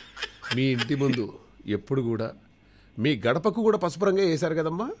మీ ఇంటి ముందు ఎప్పుడు కూడా మీ గడపకు కూడా పసుపు రంగే వేశారు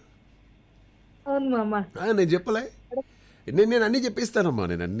కదమ్మా. అవును మామ. నేను చెప్పలే, నేను అన్నీ చెప్పేస్తానమ్మా,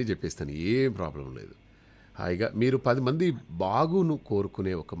 నేను అన్నీ చెప్పేస్తాను, ఏం ప్రాబ్లం లేదు. హాయిగా మీరు 10 మంది బాగును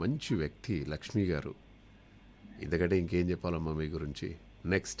కోరుకునే ఒక మంచి వ్యక్తి లక్ష్మి గారు. ఎందుకంటే ఇంకేం చెప్పాలమ్మా మీ గురించి.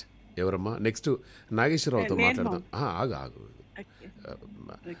 నెక్స్ట్ ఎవరమ్మా? నెక్స్ట్ నాగేశ్వరరావుతో మాట్లాడదాం. ఆగు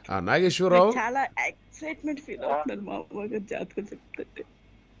నాగేశ్వరరావు. చాలా ఎక్సైట్మెంట్ ఫీల్ అవుతున్నాను మామగారు జాతకం చెప్తుంటే.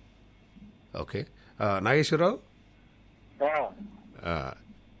 ఓకే నాగేశ్వరరావు,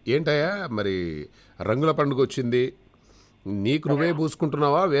 ఏంటయ్యా మరి రంగుల పండుగ వచ్చింది, నీకు నువ్వే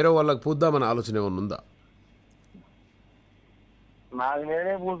పూసుకుంటున్నావా, వేరే వాళ్ళకి పూద్దామని ఆలోచన ఏమన్నా ఉందా? నాకు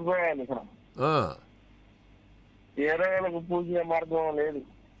నేనే పూసుకోవాలి, వేరే వాళ్ళకు పూజే మార్గం లేదు.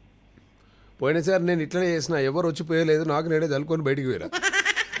 పోయినసారి నేను ఇట్లనే చేసిన, ఎవరు వచ్చి పోయలేదు, నాకు నేనే చల్లుకొని బయటికి పోయినా.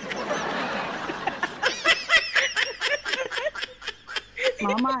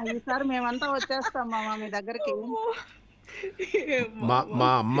 మామా ఈసారి మేమంతా వచ్చేస్తాం మామా మీ దగ్గరికి. మా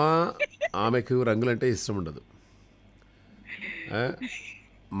అమ్మ, ఆమెకు రంగులంటే ఇష్టం ఉండదు. ఆ,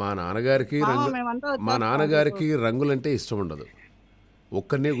 మా నాన్నగారికి మా నాన్నగారికి రంగులంటే ఇష్టం ఉండదు.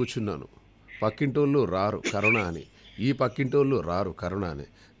 ఒక్కనే కూర్చున్నాను, పక్కింటోళ్ళు రారు కరోనా అని, ఈ పక్కింటోళ్ళు రారు కరోనా అని,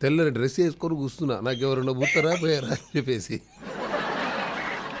 తెల్లని డ్రెస్ వేసుకొని కూర్చున్నా, నాకు ఎవరైనా బుత్తరా పోయారా అని చెప్పేసి.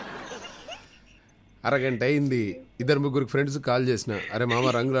 అరగంట అయింది, 2-3 ఫ్రెండ్స్ కాల్ చేసిన, అరే మామ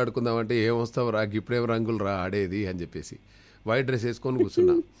రంగులు ఆడుకుందామంటే ఏం వస్తావు రా, ఇప్పుడేం రంగులు రా ఆడేది అని చెప్పేసి వైట్ డ్రెస్ వేసుకొని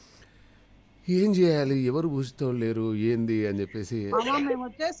కూర్చున్నా. ఏం చేయాలి, ఎవరు పూస్తాం లేరు ఏంది అని చెప్పేసి.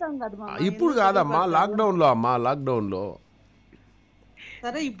 ఇప్పుడు కాదమ్మా, లాక్డౌన్లో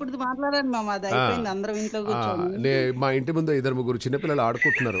సరే ఇప్పుడు మాట్లాడండి మామ, అది అయిపోయింది, అందరం ఇంట్లో కూర్చొని. మా ఇంటి ముందు 2-3 చిన్నపిల్లలు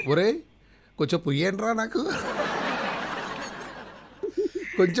ఆడుకుంటున్నారు. ఒరే కొంచెం పుయ్యండ్రా నాకు,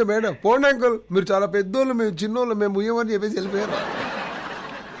 కొంచెం మేడం పోండి అంకుల్, మీరు చాలా పెద్దోళ్ళు, మేము చిన్నోళ్ళు, మేము ముయ్యమని చెప్పేసి వెళ్ళిపోయారు.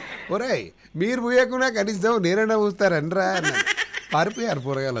 ఒరే మీరు ముయ్యకుండా కనీసం నేనైనా పూస్తారనరా అని పారిపోయారు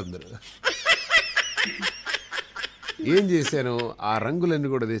పోరగాళ్ళందరూ. ఏం చేశాను, ఆ రంగులన్నీ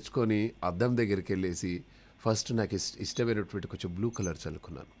కూడా తెచ్చుకొని అద్దం దగ్గరికి వెళ్ళేసి ఫస్ట్ నాకు ఇష్టమైనటువంటి కొంచెం బ్లూ కలర్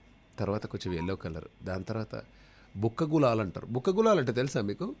చల్లుకున్నాను, తర్వాత కొంచెం ఎల్లో కలర్, దాని తర్వాత బుక్క గులాలు అంటారు. బుక్క గులాలు అంటే తెలుసా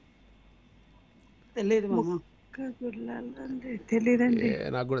మీకు? తెలియదు మామ. తెలియదండి.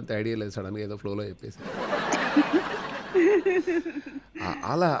 నాకు కూడా అంత ఐడియా లేదు, సడన్గా ఏదో ఫ్లోలో చెప్పేసి.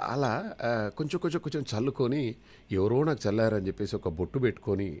 అలా అలా కొంచెం కొంచెం కొంచెం చల్లుకొని ఎవరో నాకు చల్లారని చెప్పేసి ఒక బొట్టు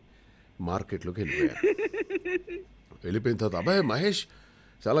పెట్టుకొని మార్కెట్లోకి వెళ్ళిపోయాను. వెళ్ళిపోయిన తర్వాత అబ్బాయి మహేష్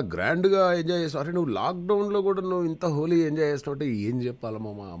చాలా గ్రాండ్గా ఎంజాయ్ చేస్తావు, అరే నువ్వు లాక్డౌన్లో కూడా నువ్వు ఇంత హోలీ ఎంజాయ్ చేస్తావు అంటే ఏం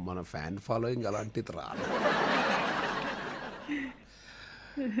చెప్పాలమ్మా, మన ఫ్యాన్ ఫాలోయింగ్ అలాంటిది రాదు.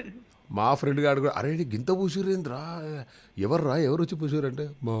 మా ఫ్రెండ్ గారు కూడా, అరే నీకు ఇంత పూసిరేంద్రా, ఎవరు వచ్చి పూసారంటే,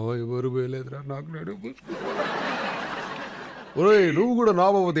 మా ఎవరు పోయలేదురా, నాకు నేను పూసుకు, ఒరే నువ్వు కూడా నా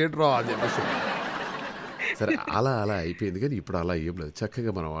బాబు ఏంట్రా అని చెప్పేసి. సరే అలా అలా అయిపోయింది, కానీ ఇప్పుడు అలా ఏం లేదు,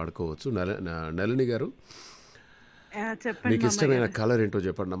 చక్కగా మనం వాడుకోవచ్చు. నళిని గారు మీకు ఇష్టమైన కలర్ ఏంటో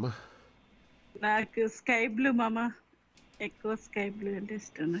చెప్పండి అమ్మా. నాకు స్కై బ్లూ మామ, ఎక్కువ స్కై బ్లూ అంటే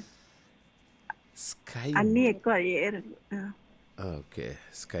ఇష్టం. స్కై అన్నీ ఎక్కువ okay,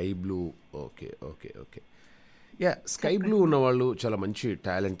 sky blue, okay okay okay. Yeah, sky blue ఉన్నవాళ్ళు చాలా మంచి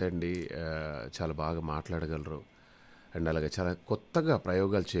టాలెంట్ అండి, చాలా బాగా మాట్లాడగలరు అండ్ అలాగే చాలా కొత్తగా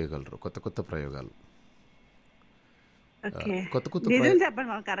ప్రయోగాలు చేయగలరు, కొత్త కొత్త ప్రయోగాలు. కొత్త కొత్త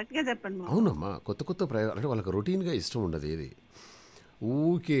అవునమ్మా, కొత్త కొత్త ప్రయోగాలు అంటే వాళ్ళకి రొటీన్గా ఇష్టం ఉండదు, ఏది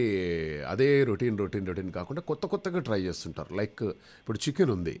ఊకే అదే రొటీన్ కాకుండా కొత్త కొత్తగా ట్రై చేస్తుంటారు. లైక్ ఇప్పుడు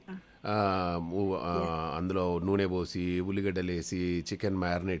చికెన్ ఉంది, అందులో నూనె పోసి ఉల్లిగడ్డలు వేసి చికెన్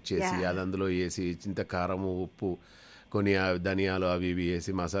మ్యారినేట్ చేసి అది అందులో వేసి చింత కారము ఉప్పు కొన్ని ధనియాలు అవి ఇవి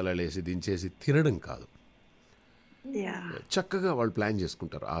వేసి మసాలాలు వేసి దించేసి తినడం కాదు, చక్కగా వాళ్ళు ప్లాన్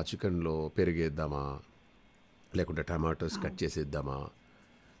చేసుకుంటారు. ఆ చికెన్లో పెరిగేద్దామా, లేకుంటే టమాటోస్ కట్ చేసేద్దామా,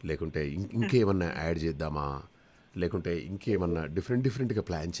 లేకుంటే ఇంకేమన్నా యాడ్ చేద్దామా, లేకుంటే ఇంకేమన్నా డిఫరెంట్గా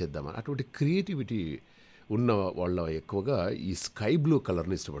ప్లాన్ చేద్దామా, అటువంటి క్రియేటివిటీ ఉన్న వాళ్ళ ఎక్కువగా ఈ స్కై బ్లూ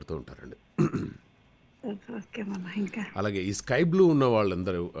కలర్ని ఇష్టపడుతూ ఉంటారండి. అలాగే ఈ స్కై బ్లూ ఉన్న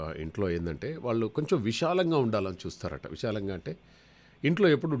వాళ్ళందరూ ఇంట్లో ఏంటంటే వాళ్ళు కొంచెం విశాలంగా ఉండాలని చూస్తారట. విశాలంగా అంటే ఇంట్లో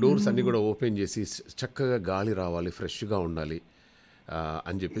ఎప్పుడు డోర్స్ అన్నీ కూడా ఓపెన్ చేసి చక్కగా గాలి రావాలి, ఫ్రెష్గా ఉండాలి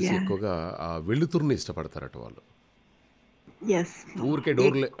అని చెప్పేసి ఎక్కువగా ఆ వెలుతురుని ఇష్టపడతారట వాళ్ళు. ఊరికే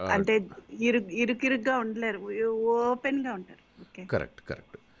డోర్లే అంటే ఇరుకిరుగ్గా ఉండలేరు, ఓపెన్ గా ఉంటారు.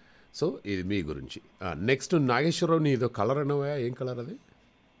 కరెక్ట్. సో ఇది మీ గురించి. నెక్స్ట్ నాగేశ్వరరావు, నీ ఇదో కలర్ అనవా, ఏం కలర్ అది?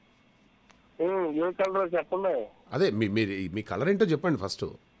 చెప్పండి, అదే మీ కలర్ ఏంటో చెప్పండి ఫస్ట్.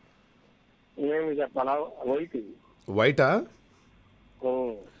 వైటా?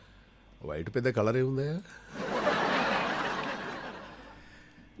 వైట్ పెద్ద కలర్ ఏముందా?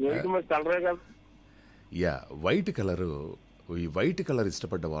 Yeah, white colour. ఈ వైట్ కలర్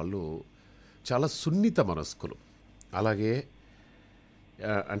ఇష్టపడ్డ వాళ్ళు చాలా సున్నిత మనస్కులు. అలాగే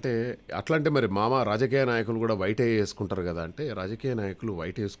అంటే అట్లా అంటే మరి మామ రాజకీయ నాయకులు కూడా వైటే వేసుకుంటారు కదా అంటే, రాజకీయ నాయకులు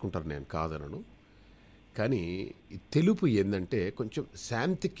వైట్ వేసుకుంటారు, నేను కాదనను. కానీ ఈ తెలుపు ఏంటంటే కొంచెం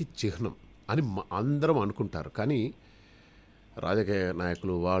శాంతికి చిహ్నం అని అందరం అనుకుంటారు. కానీ రాజకీయ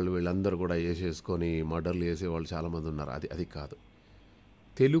నాయకులు వీళ్ళందరూ కూడా వేసేసుకొని మర్డర్లు వేసేవాళ్ళు చాలామంది ఉన్నారు. అది కాదు.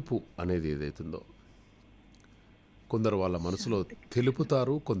 తెలుపు అనేది ఏదైతుందో కొందరు వాళ్ళ మనసులో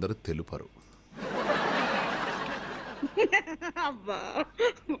తెలుపుతారు, కొందరు తెలుపరు.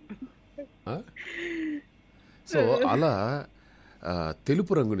 సో అలా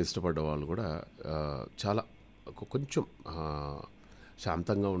తెలుపు రంగుని ఇష్టపడ్డ వాళ్ళు కూడా చాలా కొంచెం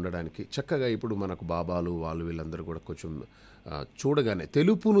శాంతంగా ఉండడానికి చక్కగా, ఇప్పుడు మనకు బాబాలు వీళ్ళందరూ కూడా కొంచెం చూడగానే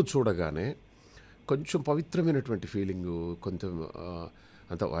తెలుపును చూడగానే కొంచెం పవిత్రమైనటువంటి ఫీలింగు, కొంచెం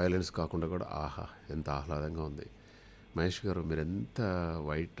అంత వయలెన్స్ కాకుండా కూడా ఆహా ఎంత ఆహ్లాదంగా ఉంది. మహేష్ గారు మీరు ఎంత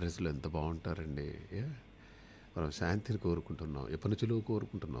వైట్ డ్రెస్లో ఎంత బాగుంటారండి. మనం శాంతిని కోరుకుంటున్నాం. ఎప్పటి నుంచో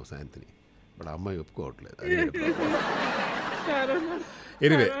కోరుకుంటున్నాం శాంతిని, బట్ ఆ అమ్మాయి ఒప్పుకోవట్లేదు.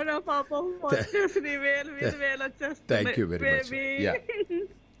 Anyway, thank you very much. Yeah,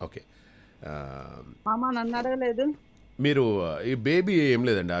 okay. మామ నన్ను అడగలేదు. మీరు ఈ బేబీ ఏం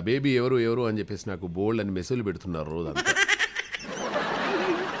లేదండి, ఆ బేబీ ఎవరు అని చెప్పేసి నాకు బోల్డ్ అని మెసేజ్లు పెడుతున్నారు రోజంతా.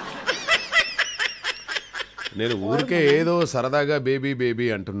 నేను ఊరికే ఏదో సరదాగా బేబీ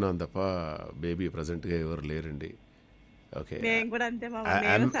అంటున్నాను తప్ప బేబీ ప్రజెంట్గా ఎవరు లేరండి. Okay, I'm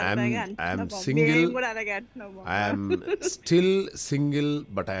single, I'm still single,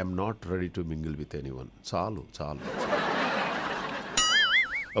 but I'm not ready to mingle with anyone. చాలు.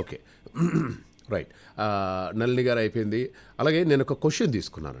 Okay, right. నళిని గారు అయిపోయింది. అలాగే నేను ఒక క్వశ్చన్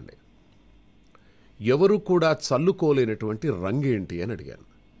తీసుకున్నానండి. ఎవరు కూడా చల్లుకోలేనటువంటి రంగు ఏంటి అని అడిగాను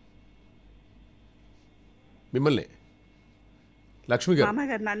మిమ్మల్ని. లక్ష్మి గారు.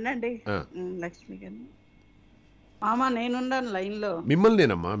 నన్నండి. లక్ష్మి గారు. మామ నేనున్నాను లైన్ లో.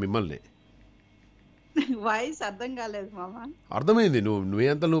 మిమ్మల్నేనమ్మా, మిమ్మల్ని. వాయిస్ అర్థం కాలేదు మామ. అర్థమైంది.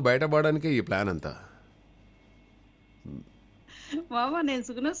 నువ్వు బయటపడడానికే ఈ ప్లాన్ అంతా. మామ నేను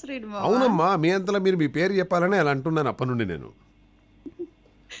సుగుణశ్రీని మామ. అవునమ్మా, మీ అంతలా మీరు మీ పేరు చెప్పాలని అలా అంటున్నాను అప్పటి నుండి నేను.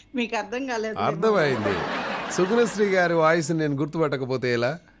 మీకు అర్థం కాలేదు. అర్థమైంది. సుగుణశ్రీ గారి వాయిస్ నేను గుర్తుపట్టకపోతే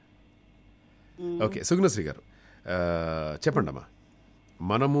ఎలా? ఓకే, సుగుణశ్రీ గారు చెప్పండి అమ్మా,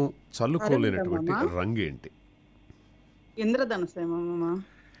 మనము చల్లుకోలేనటువంటి రంగు ఏంటి? ఇంద్రధనుసేమమ్మా.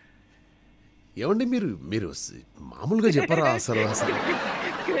 ఏమండి మీరు మామూలుగా చెప్పరా అసలు?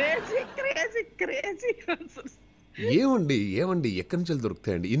 ఏమండి ఎక్కడి నుంచి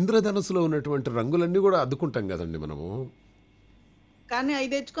దొరుకుతాయండి? ఇంద్రధనుసులో ఉన్నటువంటి రంగులన్నీ కూడా అద్దుకుంటాం కదండి మనము. కానీ అవి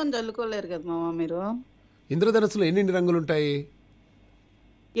తెచ్చుకొని చల్లుకోలేరు కదా మామ మీరు. ఇంద్రధనుసులో ఎన్ని రంగులు ఉంటాయి?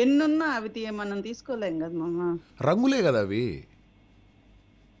 ఎన్నున్నా అవి మనం తీసుకోలేం కదా మామ. రంగులే కదా అవి.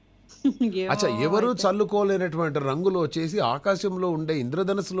 అచ్చా, ఎవరు చల్లుకోలేనటువంటి రంగులు వచ్చేసి ఆకాశంలో ఉండే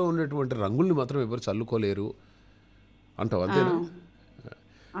ఇంద్రధనుసులో ఉండేటువంటి రంగుల్ని మాత్రం ఎవరు చల్లుకోలేరు అంటావు, అంతేనా?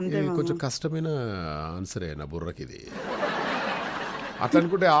 ఇది కొంచెం కష్టమైన ఆన్సరే నా బుర్రకి ఇది. అట్లా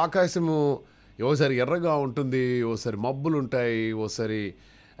అనుకుంటే ఆకాశము ఓసారి ఎర్రగా ఉంటుంది, ఓసారి మబ్బులు ఉంటాయి, ఓసారి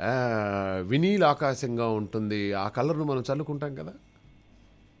వినీల ఆకాశంగా ఉంటుంది. ఆ కలర్ను మనం చల్లుకుంటాం కదా.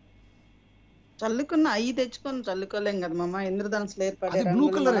 చల్లుకున్న అవి తెచ్చుకొని చల్లుకోలేం కదా మామ. ఇంద్రధనుసులు ఏర్పడే బ్లూ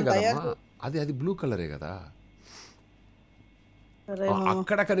కలరే కదా, అది బ్లూ కలరే కదా.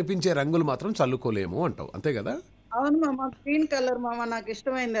 అక్కడ కనిపించే రంగులు మాత్రం చల్లుకోలేము అంటావు, అంతే కదా? అవును మామ, గ్రీన్ కలర్ మామ నాకు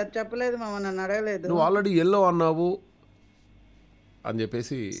ఇష్టమైంది. అది చెప్పలేదు మామ, నన్ను అడగలేదు. నువ్వు ఆల్రెడీ ఎల్లో అన్నావు అని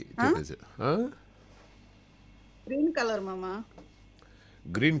చెప్పేసి గ్రీన్ కలర్ మామ.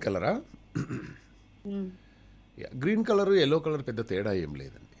 గ్రీన్ కలరా? గ్రీన్ కలర్ ఎల్లో కలర్ పెద్ద తేడా ఏం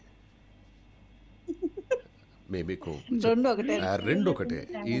లేదండి. మేబీ రెండు ఒకటే.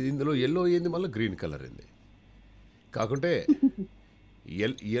 ఇందులో ఎల్లో ఏంది, మళ్ళీ గ్రీన్ కలర్ ఏంది. కాకుంటే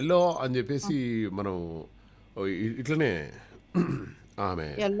ఎల్లో అని చెప్పేసి మనం ఇట్లనే ఆమె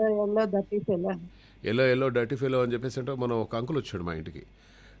ఎల్లో డర్టీ ఫెలో అని చెప్పేసి అంటే మనం ఒక అంకుల్ వచ్చాడు మా ఇంటికి.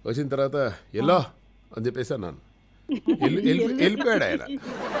 వచ్చిన తర్వాత ఎల్లో అని చెప్పేసి అన్నాను. వెళ్ళిపోయాడు ఆయన.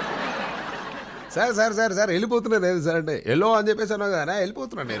 సార్ వెళ్ళిపోతున్నాను లేదు సార్ అంటే ఎల్లో అని చెప్పేసి అన్నా కదా,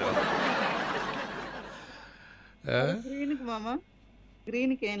 వెళ్ళిపోతున్నాను నేను.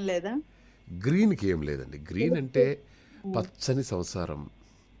 గ్రీన్కి ఏం లేదా? గ్రీన్కి ఏం లేదండి. గ్రీన్ అంటే పచ్చని సంసారం.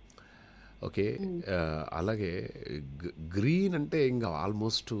 ఓకే, అలాగే గ్రీన్ అంటే ఇంకా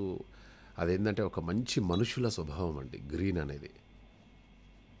ఆల్మోస్ట్ అదేంటంటే ఒక మంచి మనుషుల స్వభావం అండి గ్రీన్ అనేది.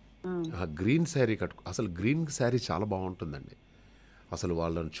 ఆ గ్రీన్ శారీ అసలు గ్రీన్ శారీ చాలా బాగుంటుందండి. అసలు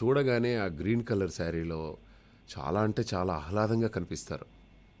వాళ్ళని చూడగానే ఆ గ్రీన్ కలర్ శారీలో చాలా అంటే చాలా ఆహ్లాదంగా కనిపిస్తారు.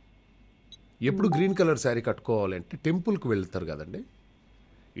 ఎప్పుడు గ్రీన్ కలర్ శారీ కట్టుకోవాలంటే టెంపుల్కి వెళ్తారు కదండి.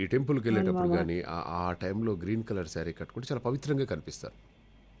 ఈ టెంపుల్కి వెళ్ళేటప్పుడు కానీ ఆ టైంలో గ్రీన్ కలర్ శారీ కట్టుకుంటే చాలా పవిత్రంగా కనిపిస్తారు.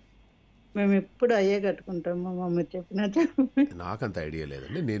 మేము ఎప్పుడు అయ్యే కట్టుకుంటాం మా మమ్మీ చెప్పినట్టు. నాకంత ఐడియా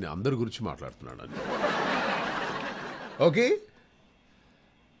లేదండి, నేను అందరి గురించి మాట్లాడుతున్నాను అండి. ఓకే,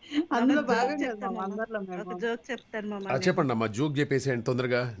 చెప్పండి అమ్మా, జోక్ చెప్పేసేయండి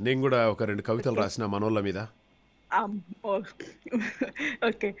తొందరగా. నేను కూడా ఒక 2 కవితలు రాసిన మనోళ్ళ మీద.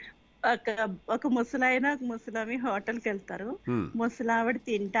 ఓకే, ఒక ముసలాయన ఒక ముసలామి హోటల్కి వెళ్తారు. ముసలావిడ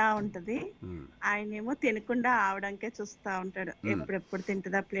తింటా ఉంటది, ఆయనేమో తినకుండా ఆవడంకే చూస్తా ఉంటాడు. ఎప్పుడెప్పుడు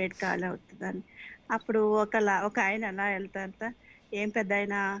తింటుందా, ప్లేట్ ఖాళీ అవుతుందని. అప్పుడు ఒక ఆయన అలా వెళ్తా, ఏం పెద్ద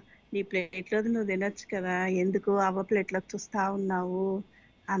ఆయన నీ ప్లేట్లో నువ్వు తినొచ్చు కదా, ఎందుకు అవ్వ ప్లేట్లోకి చూస్తా ఉన్నావు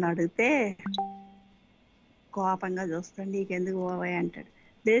అని అడిగితే కోపంగా చూస్తాడు. నీకెందుకు పోవాయి అంటాడు.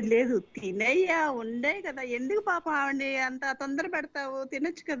 లేదు తినయ్యా, ఉండే కదా, ఎందుకు పాపం ఆవిడ అంత తొందర పెడతావు,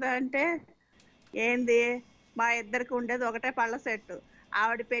 తినొచ్చు కదా అంటే, ఏంది మా ఇద్దరికి ఉండేది ఒకటే పళ్ళ సెట్టు,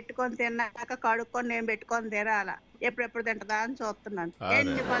 ఆవిడ పెట్టుకొని తిన్నాక కడుక్కొని నేను పెట్టుకొని తినాల. ఎప్పుడెప్పుడు తింటదా అని చూస్తున్నాను.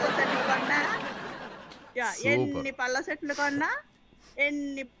 ఎన్ని పళ్ళ చెట్లు కొన్నా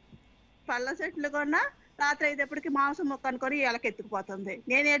ఎన్ని పళ్ళ చెట్లు కొన్నా రాత్రి అయ్యేటప్పటికి మాంసం ముక్క అనుకొని ఇళ్ళకి ఎత్తుకుపోతుంది.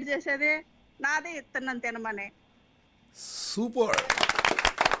 నేనేటి చేసేది? నాదే ఇస్తున్నాను తినమని. సూపర్.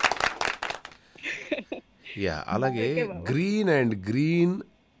 యా, అలాగే green and green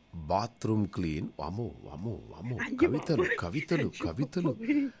bathroom clean. వామో వామో వామో, కవితలు కవితలు కవితలు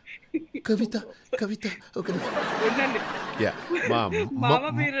కవిత కవిత. యా,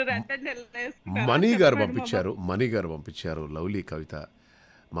 మణి గారు పంపించారు లవ్లీ కవిత.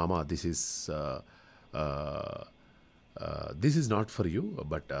 మామా, this is not for you,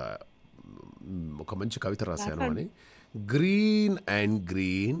 but ఒక మంచి కవిత రాశాను అని. Green and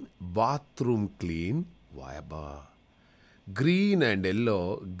green bathroom clean. వాయబ్బా, green and yellow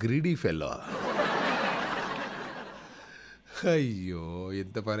greedy fellow. అయ్యో,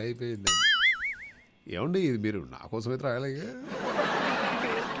 ఎంత పని అయిపోయింది. ఏమండి, ఇది మీరు నా కోసం అయితే రాయలేగా.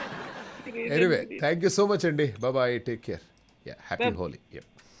 Anyway, thank you so much అండి. Bye, take care. Yeah, happy Holi.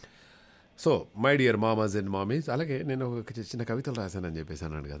 So my dear మామాస్ and mummies, అలాగే నేను ఒక చిన్న కవితలు రాశానని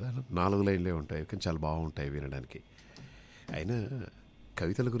చెప్పేసాను కదా, 4 లైన్లే ఉంటాయి కానీ చాలా బాగుంటాయి వినడానికి. అయినా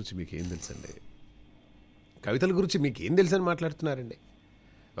కవితల గురించి మీకు ఏం తెలుసండి? కవితల గురించి మీకు ఏం తెలుసని మాట్లాడుతున్నారండి?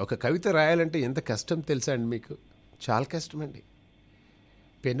 ఒక కవిత రాయాలంటే ఎంత కష్టం తెలుసా అండి మీకు? చాలా కష్టం అండి.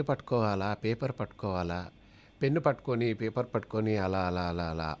 పెన్ను పట్టుకోవాలా, పేపర్ పట్టుకోవాలా, పెన్ను పట్టుకొని పేపర్ పట్టుకొని అలా అలా అలా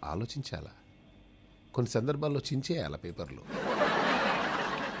అలా ఆలోచించాలా, కొన్ని సందర్భాల్లో చించేయాలా పేపర్లో.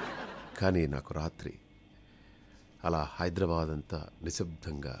 కానీ నాకు రాత్రి అలా హైదరాబాద్ అంతా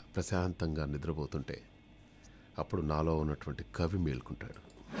నిశ్శబ్దంగా ప్రశాంతంగా నిద్రపోతుంటే అప్పుడు నాలో ఉన్నటువంటి కవి మేల్కుంటాడు.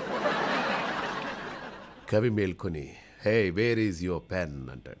 కవి మేల్కొని, హే, వేర్ ఈజ్ యువర్ పెన్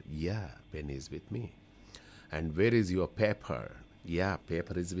అంటాడు. Yeah, pen is with me. And where is your paper? Yeah,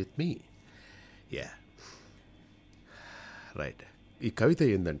 paper is with me. Yeah, right. ఈ కవిత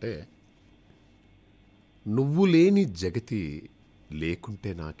ఏంటంటే, నువ్వు లేని జగతి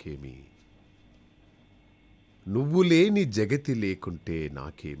లేకుంటే నాకేమి, నువ్వు లేని జగతి లేకుంటే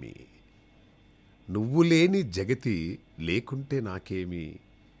నాకేమి, నువ్వు లేని జగతి లేకుంటే నాకేమి,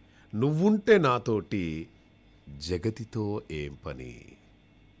 నువ్వుంటే నాతోటి జగతితో ఏం పని.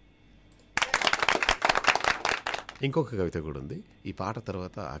 ఇంకొక కవిత కూడా ఉంది. ఈ పాట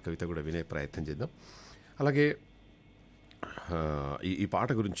తర్వాత ఆ కవిత కూడా వినే ప్రయత్నం చేద్దాం. అలాగే ఈ పాట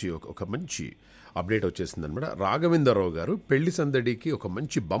గురించి ఒక మంచి అప్డేట్ వచ్చేసింది అనమాట. రాఘవేంద్రరావు గారు పెళ్లి సందడికి ఒక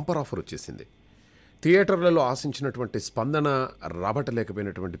మంచి బంపర్ ఆఫర్ వచ్చేసింది. థియేటర్లలో ఆశించినటువంటి స్పందన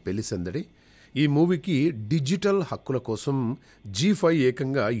రాబట్టలేకపోయినటువంటి పెళ్లి సందడి ఈ మూవీకి డిజిటల్ హక్కుల కోసం G5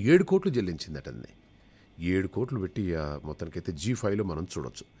 ఏకంగా 7 కోట్లు చెల్లించిందటండి. 7 కోట్లు పెట్టి మొత్తానికైతే G5లో మనం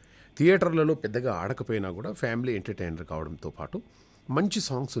చూడొచ్చు. థియేటర్లలో పెద్దగా ఆడకపోయినా కూడా ఫ్యామిలీ ఎంటర్టైనర్ కావడంతో పాటు మంచి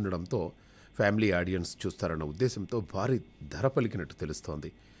సాంగ్స్ ఉండడంతో ఫ్యామిలీ ఆడియన్స్ చూస్తారన్న ఉద్దేశంతో భారీ ధర పలికినట్టు తెలుస్తోంది.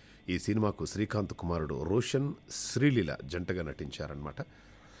 ఈ సినిమాకు శ్రీకాంత్ కుమారుడు రోషన్, శ్రీలీల జంటగా నటించారనమాట.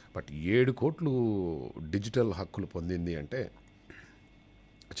 బట్ 7 కోట్లు డిజిటల్ హక్కులు పొందింది అంటే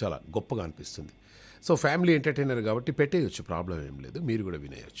చాలా గొప్పగా అనిపిస్తుంది. సో ఫ్యామిలీ ఎంటర్టైనర్ కాబట్టి పెట్టేయచ్చు, ప్రాబ్లం ఏం లేదు, మీరు కూడా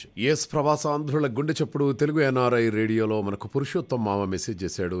వినేయచ్చు. ఎస్, ప్రవాసాంధ్రుల గుండె చప్పుడు తెలుగు NRI రేడియోలో మనకు పురుషోత్తం మామ మెసేజ్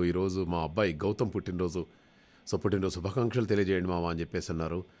చేశాడు. ఈరోజు మా అబ్బాయి గౌతమ్ పుట్టినరోజు. సో పుట్టినరోజు శుభాకాంక్షలు తెలియజేయండి మామ అని చెప్పేసి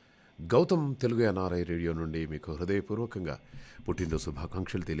అన్నారు. గౌతమ్, తెలుగు NRI రేడియో నుండి మీకు హృదయపూర్వకంగా పుట్టినరోజు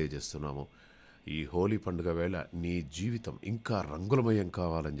శుభాకాంక్షలు తెలియజేస్తున్నాము. ఈ హోలీ పండుగ వేళ నీ జీవితం ఇంకా రంగులమయం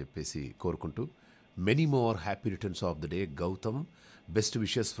కావాలని చెప్పేసి కోరుకుంటూ, many more happy returns of the day Gautam. Best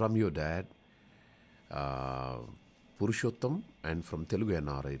wishes from your dad Purushottam and from Telugu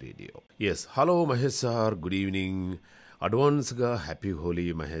NRI radio. Yes, hello Mahesh sir, good evening. అడ్వాన్స్గా happy Holi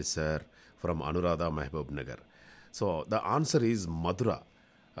Mahesh sir from Anuradha, Mahabub Nagar. So the answer is మధుర.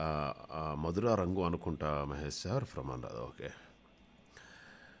 మధుర రంగు అనుకుంటా Mahesh sir from Anuradha. Okay.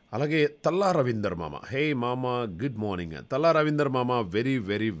 అలాగే తల్లా రవీందర్ మామ, హే మామ, good morning. తల్లా రవీందర్ మామ, very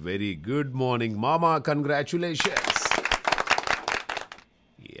very very good morning మామ, congratulations.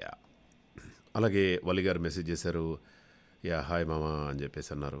 Yeah, అలాగే వలి గారు మెసేజ్ చేశారు. యా, హాయ్ మామ అని చెప్పేసి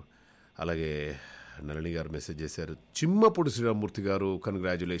అన్నారు. అలాగే నళిని గారు మెసేజ్ చేశారు. చిమ్మపూడి శ్రీరామూర్తి గారు,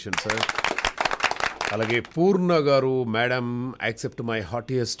 కంగ్రాచ్యులేషన్స్ సార్. అలాగే పూర్ణ గారు, madam, accept my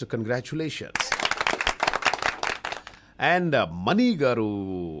heartiest congratulations. And మణి గారు,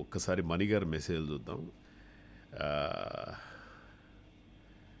 ఒక్కసారి మణి గారు మెసేజ్ చూద్దాం.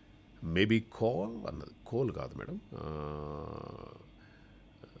 మేబీ కాల్ అన్నది, కాల్ కాదు మేడం,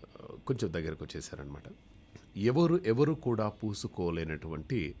 కొంచెం దగ్గరకు వచ్చేసారనమాట. ఎవరు కూడా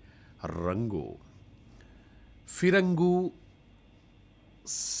పూసుకోలేనటువంటి రంగు ఫిరంగు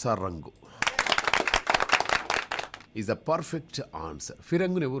సరంగు. Is the perfect answer.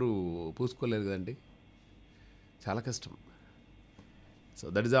 ఫిరంగుని ఎవరు పూసుకోలేరు కదండి, చాలా కష్టం. So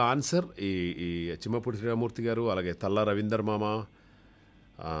that is the answer. ఈ చిమ్మపూడి శ్రీరామూర్తి గారు, అలాగే తల్లా రవీందర్ మామ,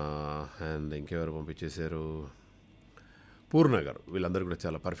 అండ్ ఇంకెవరు పంపించేశారు, పూర్ణ గారు, వీళ్ళందరూ కూడా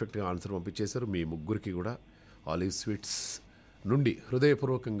చాలా పర్ఫెక్ట్గా ఆన్సర్ పంపించేశారు. మీ ముగ్గురికి కూడా ఆలివ్ స్వీట్స్ నుండి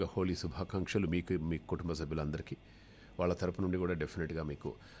హృదయపూర్వకంగా హోలీ శుభాకాంక్షలు. మీకు మీ కుటుంబ సభ్యులందరికీ వాళ్ళ తరపు నుండి కూడా డెఫినెట్గా మీకు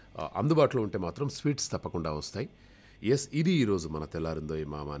అందుబాటులో ఉంటే మాత్రం స్వీట్స్ తప్పకుండా వస్తాయి. ఎస్, ఇది ఈరోజు మన తెల్లారిందోయ్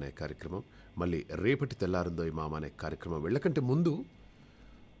మామ అనే కార్యక్రమం. మళ్ళీ రేపటి తెల్లారిందోయ్ మామ అనే కార్యక్రమం వెళ్ళకంటే ముందు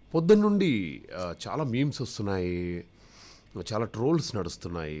పొద్దున్నుండి చాలా మీమ్స్ వస్తున్నాయి, చాలా ట్రోల్స్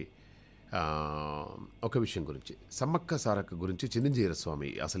నడుస్తున్నాయి. ఒక విషయం గురించి, సమ్మక్క సారక్క గురించి చిన్నజీర స్వామి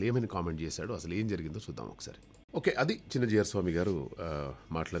అసలు ఏమని కామెంట్ చేశాడో, అసలు ఏం జరిగిందో చూద్దాం ఒకసారి. ఓకే, అది చిన్నజీర స్వామి గారు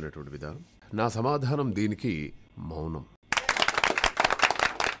మాట్లాడినటువంటి విధానం. నా సమాధానం దీనికి మౌనం.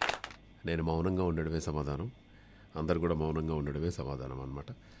 నేను మౌనంగా ఉండడమే సమాధానం, అందరు కూడా మౌనంగా ఉండడమే సమాధానం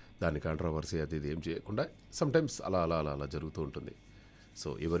అనమాట. దాని కాంట్రవర్సీ అది ఇది ఏం చేయకుండా సమ్టైమ్స్ అలా అలా అలా అలా జరుగుతూ ఉంటుంది. సో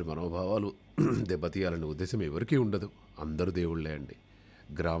ఎవరి మనోభావాలు దెబ్బతీయాలనే ఉద్దేశం ఎవరికీ ఉండదు. అందరూ దేవుళ్ళే అండి,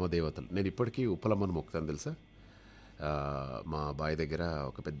 గ్రామ దేవతలు. నేను ఇప్పటికీ ఉప్పలమ్మను మొక్కుతాను తెలుసా. మా బావి దగ్గర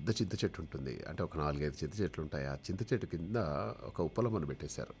ఒక పెద్ద చింత చెట్టు ఉంటుంది, అంటే ఒక 4-5 చింత చెట్లు ఉంటాయి. ఆ చింత చెట్టు కింద ఒక ఉప్పలమ్మను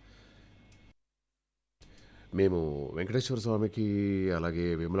పెట్టేశారు. మేము వెంకటేశ్వర స్వామికి అలాగే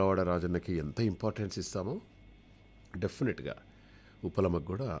వేములవాడ రాజన్నకి ఎంత ఇంపార్టెన్స్ ఇస్తామో డెఫినెట్గా ఉప్పలమ్మకు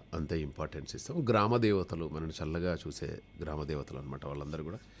కూడా అంతే ఇంపార్టెన్స్ ఇస్తాం. గ్రామదేవతలు, మనని చల్లగా చూసే గ్రామదేవతలు అనమాట వాళ్ళందరూ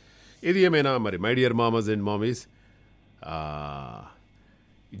కూడా. ఇది ఏమైనా మరి my dear మామస్ and mummies,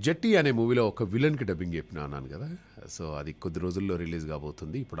 Jatti అనే మూవీలో ఒక విలన్కి డబ్బింగ్ చెప్పినా అన్నాను కదా. సో అది కొద్ది రోజుల్లో రిలీజ్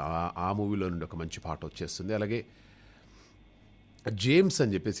కాబోతుంది. ఇప్పుడు ఆ మూవీలో నుండి ఒక మంచి పాట వచ్చేస్తుంది. అలాగే జేమ్స్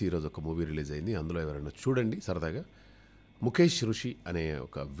అని చెప్పేసి ఈరోజు ఒక మూవీ రిలీజ్ అయింది, అందులో ఎవరైనా చూడండి సరదాగా. ముఖేష్ ఋషి అనే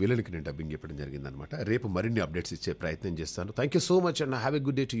ఒక విలన్కి నేను డబ్బింగ్ చెప్పడం జరిగిందనమాట. రేపు మరిన్ని అప్డేట్స్ ఇచ్చే ప్రయత్నం చేస్తాను. Thank you so much and have a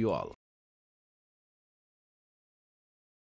good day to you all.